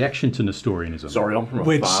is the reaction to Nestorianism. Sorry, I'm from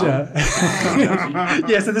a farm.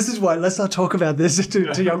 Yeah, so this is why, let's not talk about this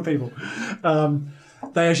to young people.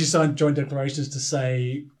 They actually signed joint declarations to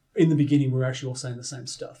say, in the beginning, we're actually all saying the same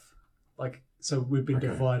stuff. So we've been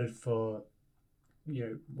divided for,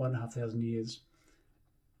 1,500 years,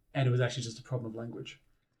 and it was actually just a problem of language.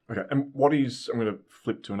 Okay, and what is, I'm going to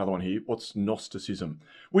flip to another one here, what's Gnosticism?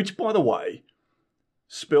 Which, by the way,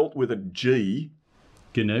 spelt with a G.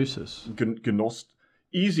 Gnosis. Gnost.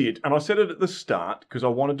 Is it, and I said it at the start because I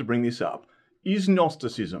wanted to bring this up, is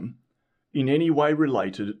Gnosticism in any way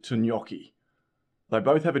related to gnocchi? They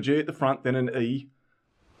both have a G at the front, then an E.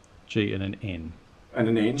 G and an N. And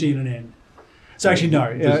an N. G and an N. So actually,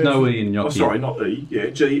 no. There's no E in gnocchi. Oh, sorry, not E. Yeah,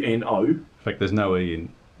 G-N-O. In fact, there's no E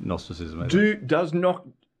in Gnosticism. Does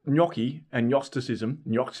gnocchi and Gnosticism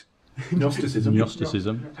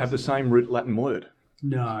have the same root Latin word?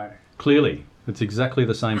 No. Clearly. It's exactly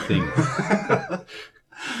the same thing.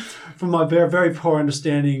 From my very, very poor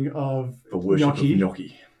understanding of the worship of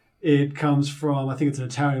gnocchi. It comes from, I think it's an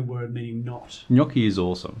Italian word meaning not. Gnocchi is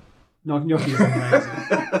awesome. Gnocchi is amazing.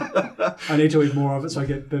 I need to eat more of it so I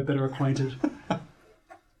get better acquainted.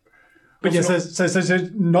 But yeah, so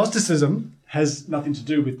Gnosticism has nothing to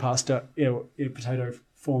do with pasta or potato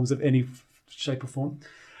forms of any shape or form.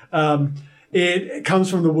 It comes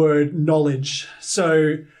from the word knowledge.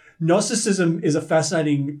 So Gnosticism is a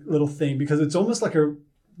fascinating little thing because it's almost like a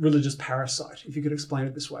religious parasite, if you could explain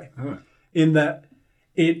it this way, in that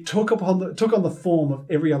it took on the form of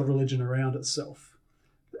every other religion around itself.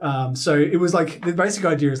 So it was like the basic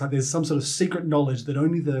idea is like there's some sort of secret knowledge that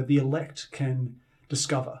only the elect can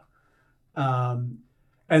discover.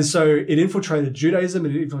 And so it infiltrated Judaism,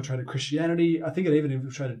 it infiltrated Christianity. I think it even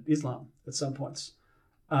infiltrated Islam at some points.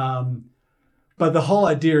 But the whole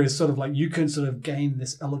idea is sort of like you can sort of gain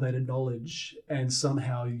this elevated knowledge and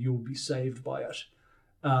somehow you'll be saved by it.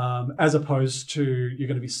 As opposed to you're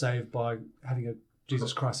going to be saved by having a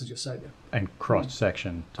Jesus Christ as your savior. And Christ's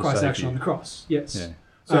action to Christ's save action you. on the cross, yes. Yeah.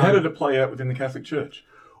 So how did it play out within the Catholic Church?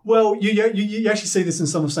 Well, you actually see this in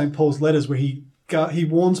some of St. Paul's letters where he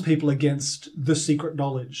warns people against the secret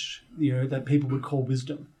knowledge, that people would call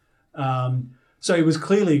wisdom. So it was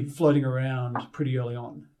clearly floating around pretty early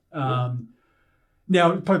on.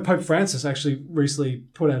 Now, Pope Francis actually recently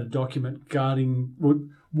put out a document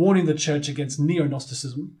warning the church against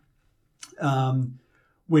neo-Gnosticism,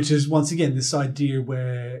 which is, once again, this idea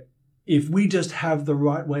where if we just have the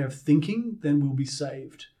right way of thinking, then we'll be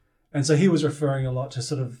saved. And so he was referring a lot to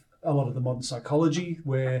sort of a lot of the modern psychology,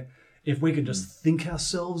 where if we can just think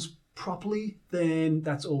ourselves properly, then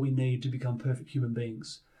that's all we need to become perfect human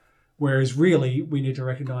beings. Whereas really, we need to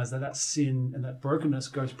recognize that sin and that brokenness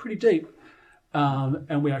goes pretty deep,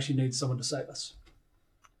 and we actually need someone to save us.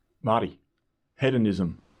 Marty,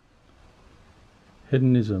 hedonism.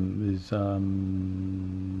 Hedonism is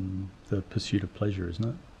the pursuit of pleasure, isn't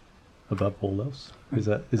it? Above all else. Is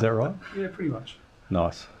that right? Yeah, pretty much.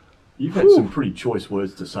 Nice. You've had some pretty choice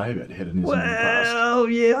words to say about hedonism in the past. Well,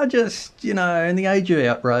 yeah, I just, in the age of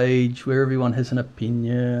outrage where everyone has an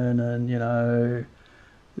opinion and,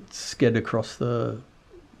 it's scattered across the,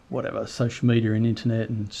 social media and internet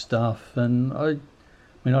and stuff. And I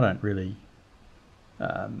don't really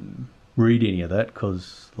read any of that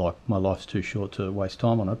because, my life's too short to waste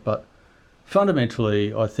time on it. But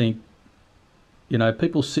fundamentally, I think,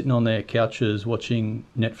 people sitting on their couches watching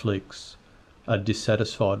Netflix are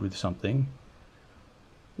dissatisfied with something.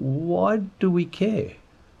 Why do we care?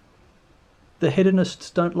 The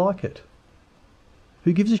hedonists don't like it.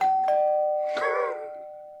 Who gives a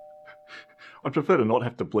I'd prefer to not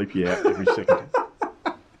have to bleep you out every second.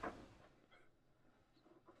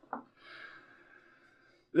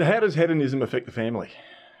 How does hedonism affect the family?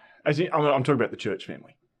 I'm talking about the church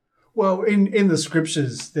family. Well, in the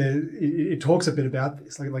scriptures, it talks a bit about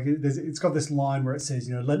this. It's got this line where it says,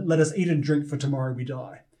 let us eat and drink, for tomorrow we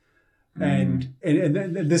die. And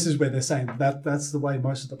this is where they're saying that's the way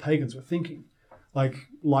most of the pagans were thinking.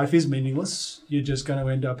 Life is meaningless. You're just going to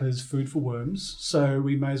end up as food for worms. So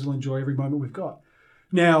we may as well enjoy every moment we've got.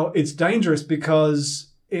 Now, it's dangerous because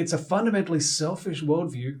it's a fundamentally selfish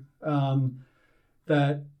worldview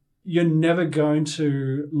that you're never going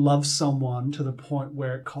to love someone to the point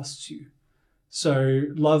where it costs you. So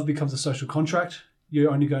love becomes a social contract.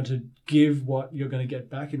 You're only going to give what you're going to get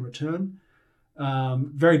back in return.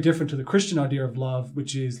 Very different to the Christian idea of love,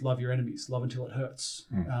 which is love your enemies, love until it hurts.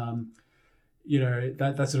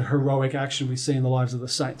 That's a heroic action we see in the lives of the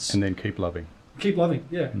saints. And then keep loving. Keep loving,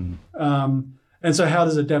 yeah. And so how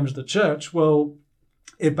does it damage the church? Well,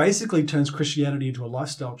 it basically turns Christianity into a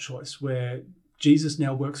lifestyle choice where Jesus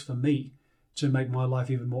now works for me to make my life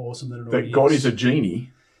even more awesome than it already is. That God is a genie.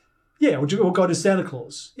 Yeah, or God is Santa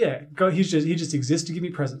Claus. Yeah, God, he just exists to give me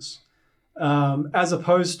presents. As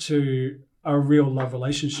opposed to a real love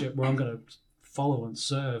relationship where I'm going to follow and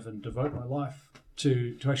serve and devote my life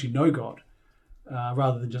to actually know God,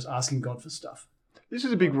 rather than just asking God for stuff. This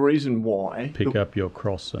is a big reason why... Pick up your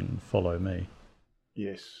cross and follow me.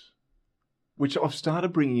 Yes. Which I've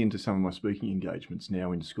started bringing into some of my speaking engagements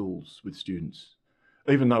now in schools with students,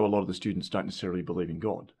 even though a lot of the students don't necessarily believe in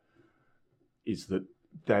God, is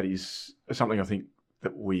that is something I think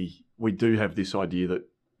that we do have this idea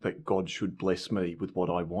that God should bless me with what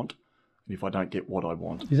I want, and if I don't get what I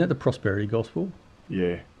want... Isn't that the prosperity gospel?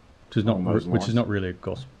 Yeah. Which is not really a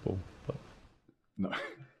gospel. But no.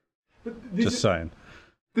 Just saying.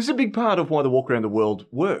 This is a big part of why the walk around the world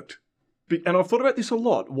worked. And I've thought about this a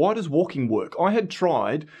lot. Why does walking work? I had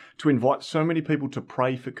tried to invite so many people to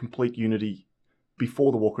pray for complete unity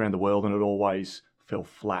before the walk around the world, and it always fell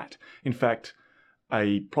flat. In fact,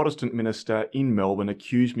 a Protestant minister in Melbourne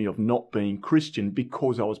accused me of not being Christian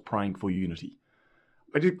because I was praying for unity.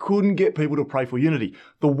 They just couldn't get people to pray for unity.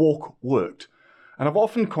 The walk worked. And I've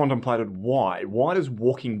often contemplated why. Why does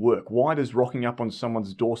walking work? Why does rocking up on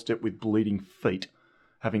someone's doorstep with bleeding feet,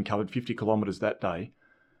 having covered 50 kilometres that day,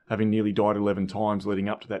 having nearly died 11 times leading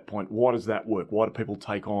up to that point, why does that work? Why do people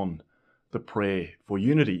take on the prayer for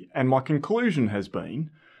unity? And my conclusion has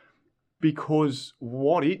been because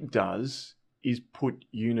what it does is put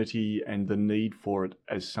unity and the need for it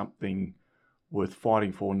as something worth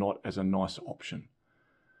fighting for, not as a nice option.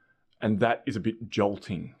 And that is a bit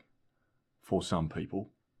jolting for some people.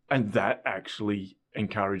 And that actually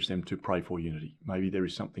encouraged them to pray for unity. Maybe there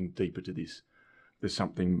is something deeper to this. There's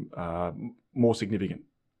something more significant,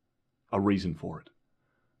 a reason for it,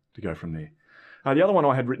 to go from there. The other one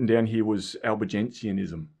I had written down here was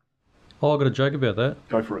Albigensianism. Oh, I've got a joke about that.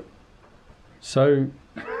 Go for it. So,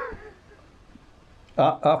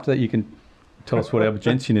 after that you can tell us what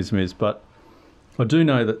Albigensianism is, but I do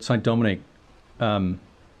know that St. Dominic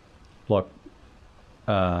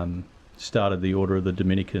started the Order of the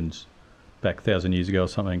Dominicans back 1,000 years ago or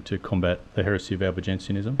something to combat the heresy of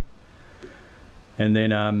Albigensianism. And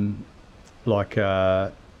then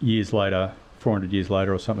years later, 400 years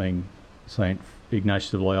later or something, St.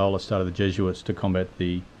 Ignatius of Loyola started the Jesuits to combat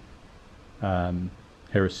the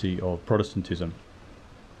heresy of Protestantism.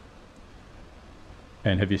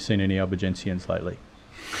 And have you seen any Albigensians lately?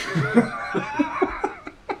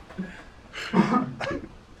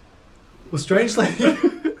 Well, strangely...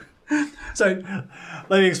 So,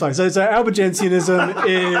 let me explain. So Albigensianism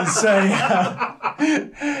is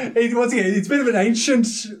once again, it's a bit of an ancient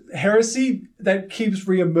heresy that keeps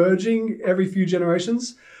re-emerging every few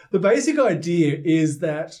generations. The basic idea is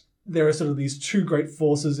that there are sort of these two great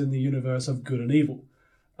forces in the universe of good and evil,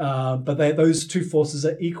 but those two forces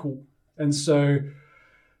are equal. And so,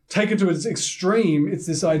 taken to its extreme, it's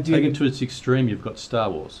this idea... Taken to its extreme, you've got Star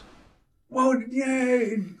Wars. Well,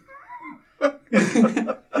 yeah...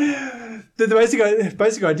 The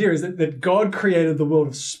basic idea is that God created the world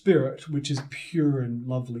of spirit, which is pure and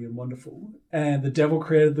lovely and wonderful, and the devil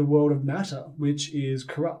created the world of matter, which is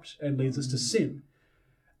corrupt and leads us to sin.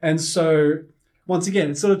 And so, once again,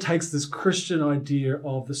 it sort of takes this Christian idea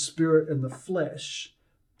of the spirit and the flesh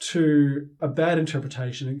to a bad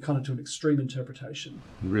interpretation and kind of to an extreme interpretation.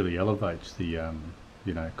 It really elevates the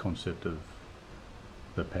concept of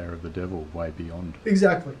the power of the devil way beyond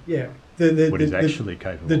exactly, yeah. What he's actually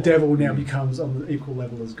capable of. The devil now becomes on the equal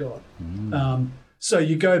level as God. So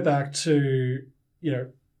you go back to,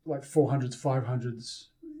 like 400s, 500s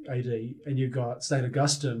AD, and you've got St.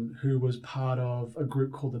 Augustine, who was part of a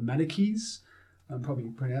group called the Manichees. I'm probably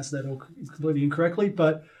pronounced that all completely incorrectly,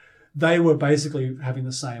 but they were basically having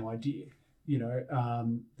the same idea,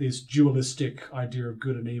 this dualistic idea of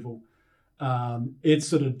good and evil. It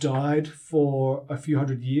sort of died for a few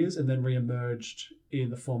hundred years and then re-emerged in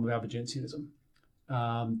the form of Albigensianism.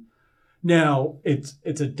 Now, it's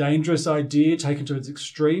a dangerous idea taken to its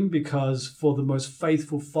extreme because for the most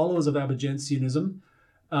faithful followers of Albigensianism,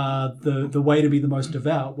 the way to be the most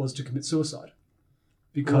devout was to commit suicide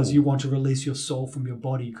because you want to release your soul from your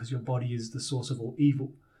body because your body is the source of all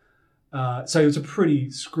evil. So it's a pretty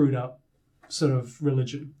screwed up sort of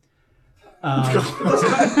religion.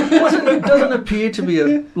 It doesn't appear to be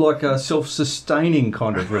a self-sustaining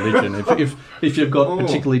kind of religion if you've got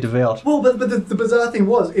particularly devout. Well, but the bizarre thing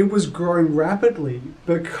was it was growing rapidly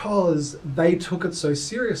because they took it so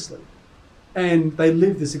seriously. And they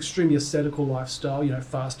lived this extremely ascetical lifestyle,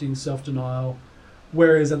 fasting, self-denial.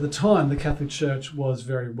 Whereas at the time, the Catholic Church was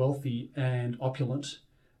very wealthy and opulent.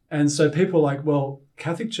 And so people were like, well,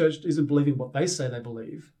 Catholic Church isn't believing what they say they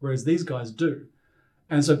believe, whereas these guys do.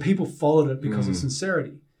 And so people followed it because of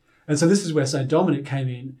sincerity. And so this is where St. Dominic came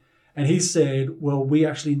in and he said, well, we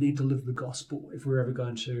actually need to live the gospel if we're ever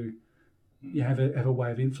going to have a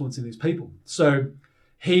way of influencing these people. So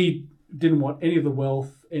he didn't want any of the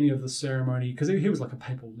wealth, any of the ceremony, because he was like a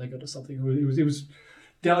papal legate or something. He was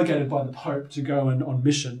delegated by the Pope to go on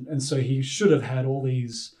mission. And so he should have had all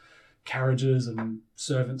these carriages and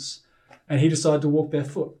servants. And he decided to walk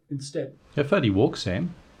barefoot instead. How far did he walk,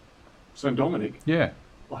 Sam? St. Dominic? Yeah.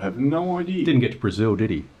 I have no idea. Didn't get to Brazil, did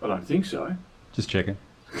he? I don't think so. Just checking.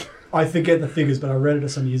 I forget the figures, but I read it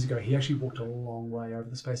some years ago. He actually walked a long way over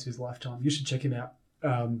the space of his lifetime. You should check him out.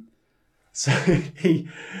 So he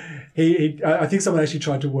I think someone actually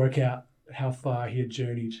tried to work out how far he had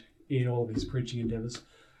journeyed in all of his preaching endeavours.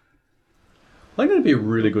 I think that'd be a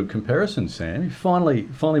really good comparison, Sam. You finally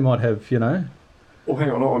might have, Well,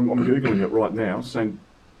 hang on. I'm Googling it right now. St.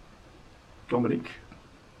 Dominic.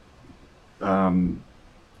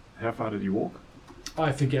 How far did you walk?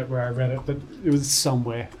 I forget where I read it, but it was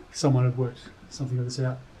somewhere. Someone had worked something like this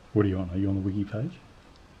out. What are you on? Are you on the wiki page?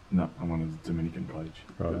 No, I'm on the Dominican page.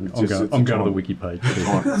 Right, It's I'm just- going it's a to the time- wiki page.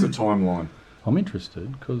 It's a timeline. I'm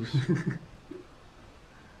interested because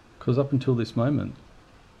up until this moment,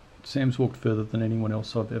 Sam's walked further than anyone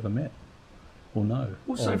else I've ever met or know.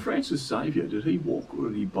 Well, St. Francis Xavier, did he walk or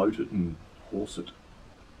did he boat it and horse it?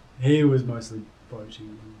 He was mostly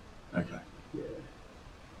boating. Okay. Yeah.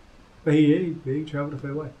 But he travelled a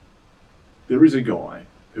fair way. There is a guy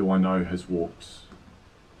who I know has walked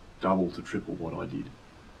double to triple what I did,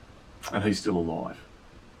 and he's still alive.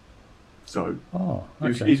 So Oh,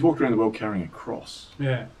 okay. he's walked around the world carrying a cross.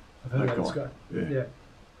 Yeah. I've heard That about this guy. guy. Yeah. Yeah.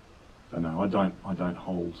 I know. I don't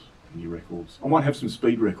hold any records. I might have some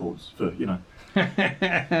speed records for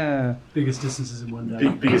Biggest distances in one day.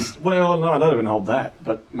 biggest. Well, no, I don't even hold that.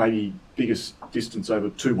 But maybe biggest distance over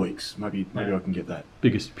 2 weeks. Maybe I can get that.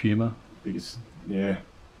 Biggest puma. Biggest. Yeah.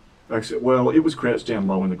 Well, it was crouched down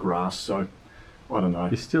low in the grass, so I don't know.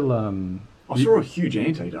 You still I saw a huge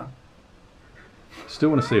anteater. still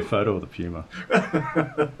want to see a photo of the puma.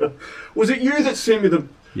 Was it you that sent me the?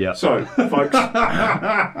 Yeah. So, folks,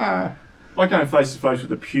 I came face to face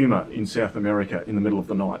with a puma in South America in the middle of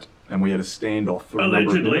the night, and we had a standoff for a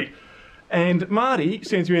number of minutes. And Marty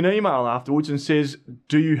sends me an email afterwards and says,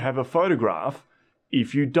 "Do you have a photograph?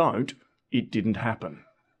 If you don't, it didn't happen."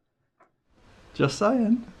 Just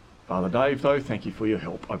saying. Father Dave, though, thank you for your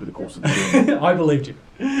help over the course of the day. I believed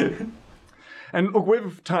you. And look,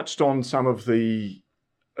 we've touched on some of the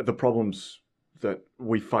problems that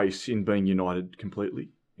we face in being united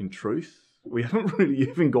completely in truth. We haven't really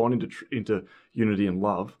even gone into unity and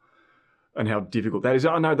love and how difficult that is.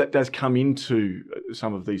 I know that does come into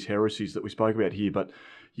some of these heresies that we spoke about here, but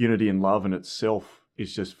unity and love in itself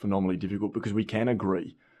is just phenomenally difficult because we can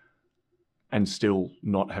agree and still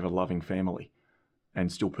not have a loving family and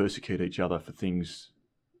still persecute each other for things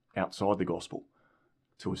outside the gospel,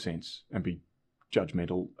 to a sense, and be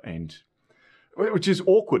judgmental, and which is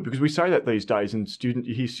awkward because we say that these days, and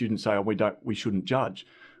you hear students say, "Oh, we shouldn't judge."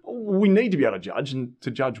 We need to be able to judge, and to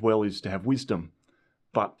judge well is to have wisdom,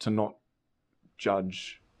 but to not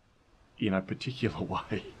judge in a particular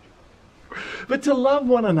way, but to love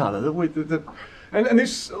one another. And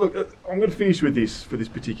this, look, I'm going to finish with this for this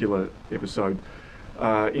particular episode.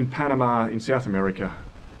 In Panama, in South America,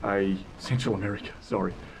 Central America,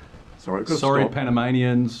 sorry, I've got to Sorry, stop.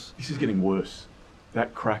 Panamanians. This is getting worse.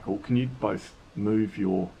 That crackle. Can you both move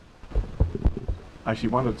your... Actually,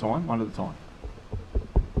 one at a time.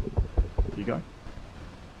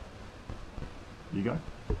 You go.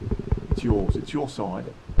 It's yours. It's your side.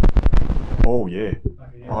 Oh, yeah.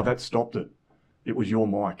 Oh, that stopped it. It was your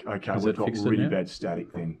mic. Okay, Has we've it got fixed it really now? bad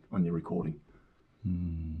static then on your recording.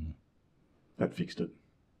 That fixed it.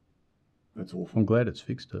 That's awful. I'm glad it's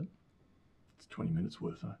fixed it. It's 20 minutes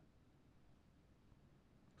worth, though.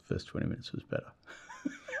 First 20 minutes was better.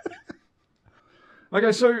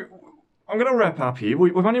 Okay, so I'm going to wrap up here.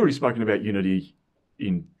 We've only really spoken about unity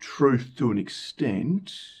in truth to an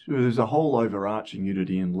extent. There's a whole overarching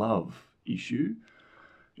unity in love issue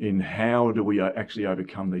in how do we actually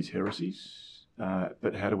overcome these heresies,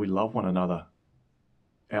 but how do we love one another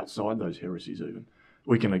outside those heresies even.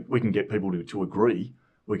 We can get people to agree.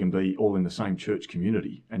 We can be all in the same church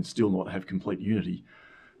community and still not have complete unity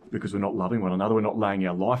because we're not loving one another. We're not laying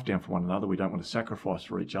our life down for one another. We don't want to sacrifice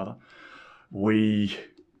for each other. We,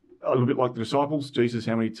 a little bit like the disciples, Jesus,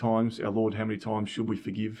 our Lord, how many times should we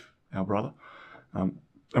forgive our brother? And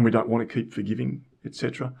we don't want to keep forgiving,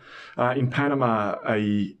 etc. In Panama,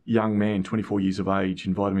 a young man, 24 years of age,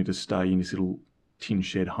 invited me to stay in this little tin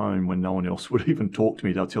shed home when no one else would even talk to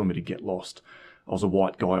me. They were telling me to get lost. I was a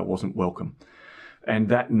white guy. I wasn't welcome. And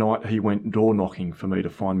that night he went door knocking for me to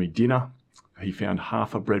find me dinner. He found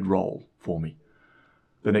half a bread roll for me.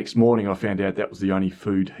 The next morning I found out that was the only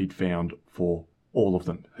food he'd found for all of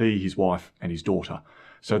them. He, his wife and his daughter.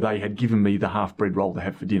 So they had given me the half bread roll to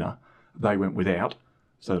have for dinner. They went without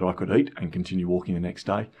so that I could eat and continue walking the next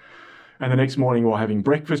day. And the next morning we were having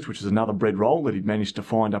breakfast, which is another bread roll that he'd managed to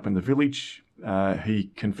find up in the village.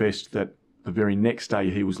 He confessed that the very next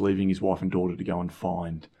day he was leaving his wife and daughter to go and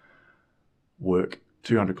find work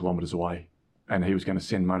 200 kilometres away, and he was going to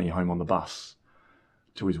send money home on the bus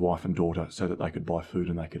to his wife and daughter so that they could buy food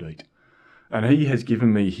and they could eat. And he has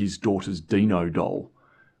given me his daughter's Dino doll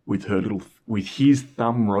with his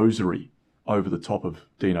thumb rosary over the top of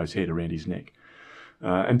Dino's head around his neck.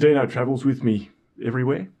 And Dino travels with me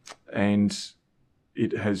everywhere, and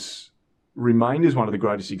it has remained as one of the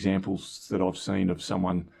greatest examples that I've seen of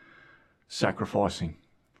someone sacrificing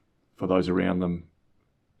for those around them,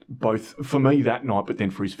 both for me that night, but then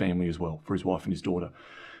for his family as well, for his wife and his daughter.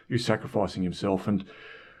 He was sacrificing himself. And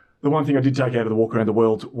The one thing I did take out of the walk around the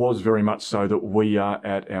world was very much so that we are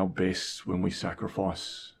at our best when we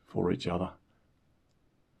sacrifice for each other.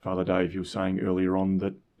 Father Dave, you were saying earlier on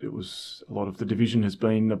that it was a lot of the division has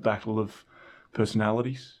been a battle of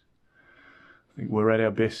personalities. I think we're at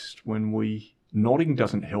our best when nodding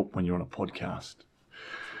doesn't help when you're on a podcast.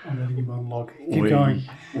 I'm letting you monologue. Keep going.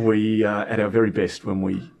 We are at our very best when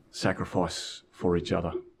we sacrifice for each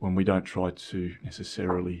other, when we don't try to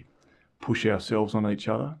necessarily push ourselves on each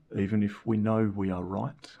other, even if we know we are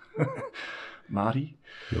right. Marty?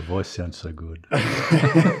 Your voice sounds so good.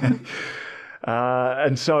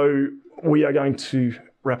 And so we are going to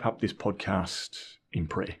wrap up this podcast in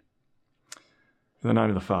prayer. In the name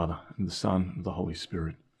of the Father, and the Son, and the Holy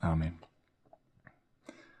Spirit. Amen.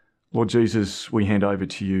 Lord Jesus, we hand over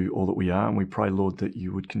to you all that we are, and we pray, Lord, that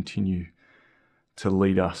you would continue to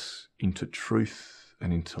lead us into truth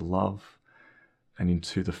and into love and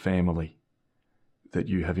into the family that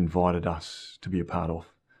you have invited us to be a part of,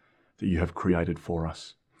 that you have created for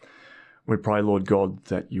us. We pray, Lord God,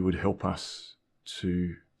 that you would help us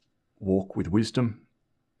to walk with wisdom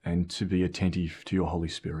and to be attentive to your Holy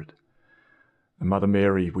Spirit. And Mother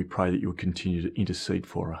Mary, we pray that you would continue to intercede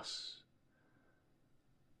for us.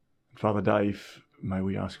 Father Dave, may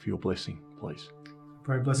we ask for your blessing, please.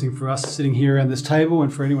 Pray a blessing for us sitting here around this table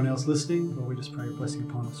and for anyone else listening. Lord, we just pray a blessing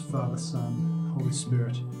upon us, Father, Son, Holy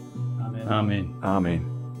Spirit. Amen. Amen.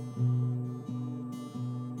 Amen.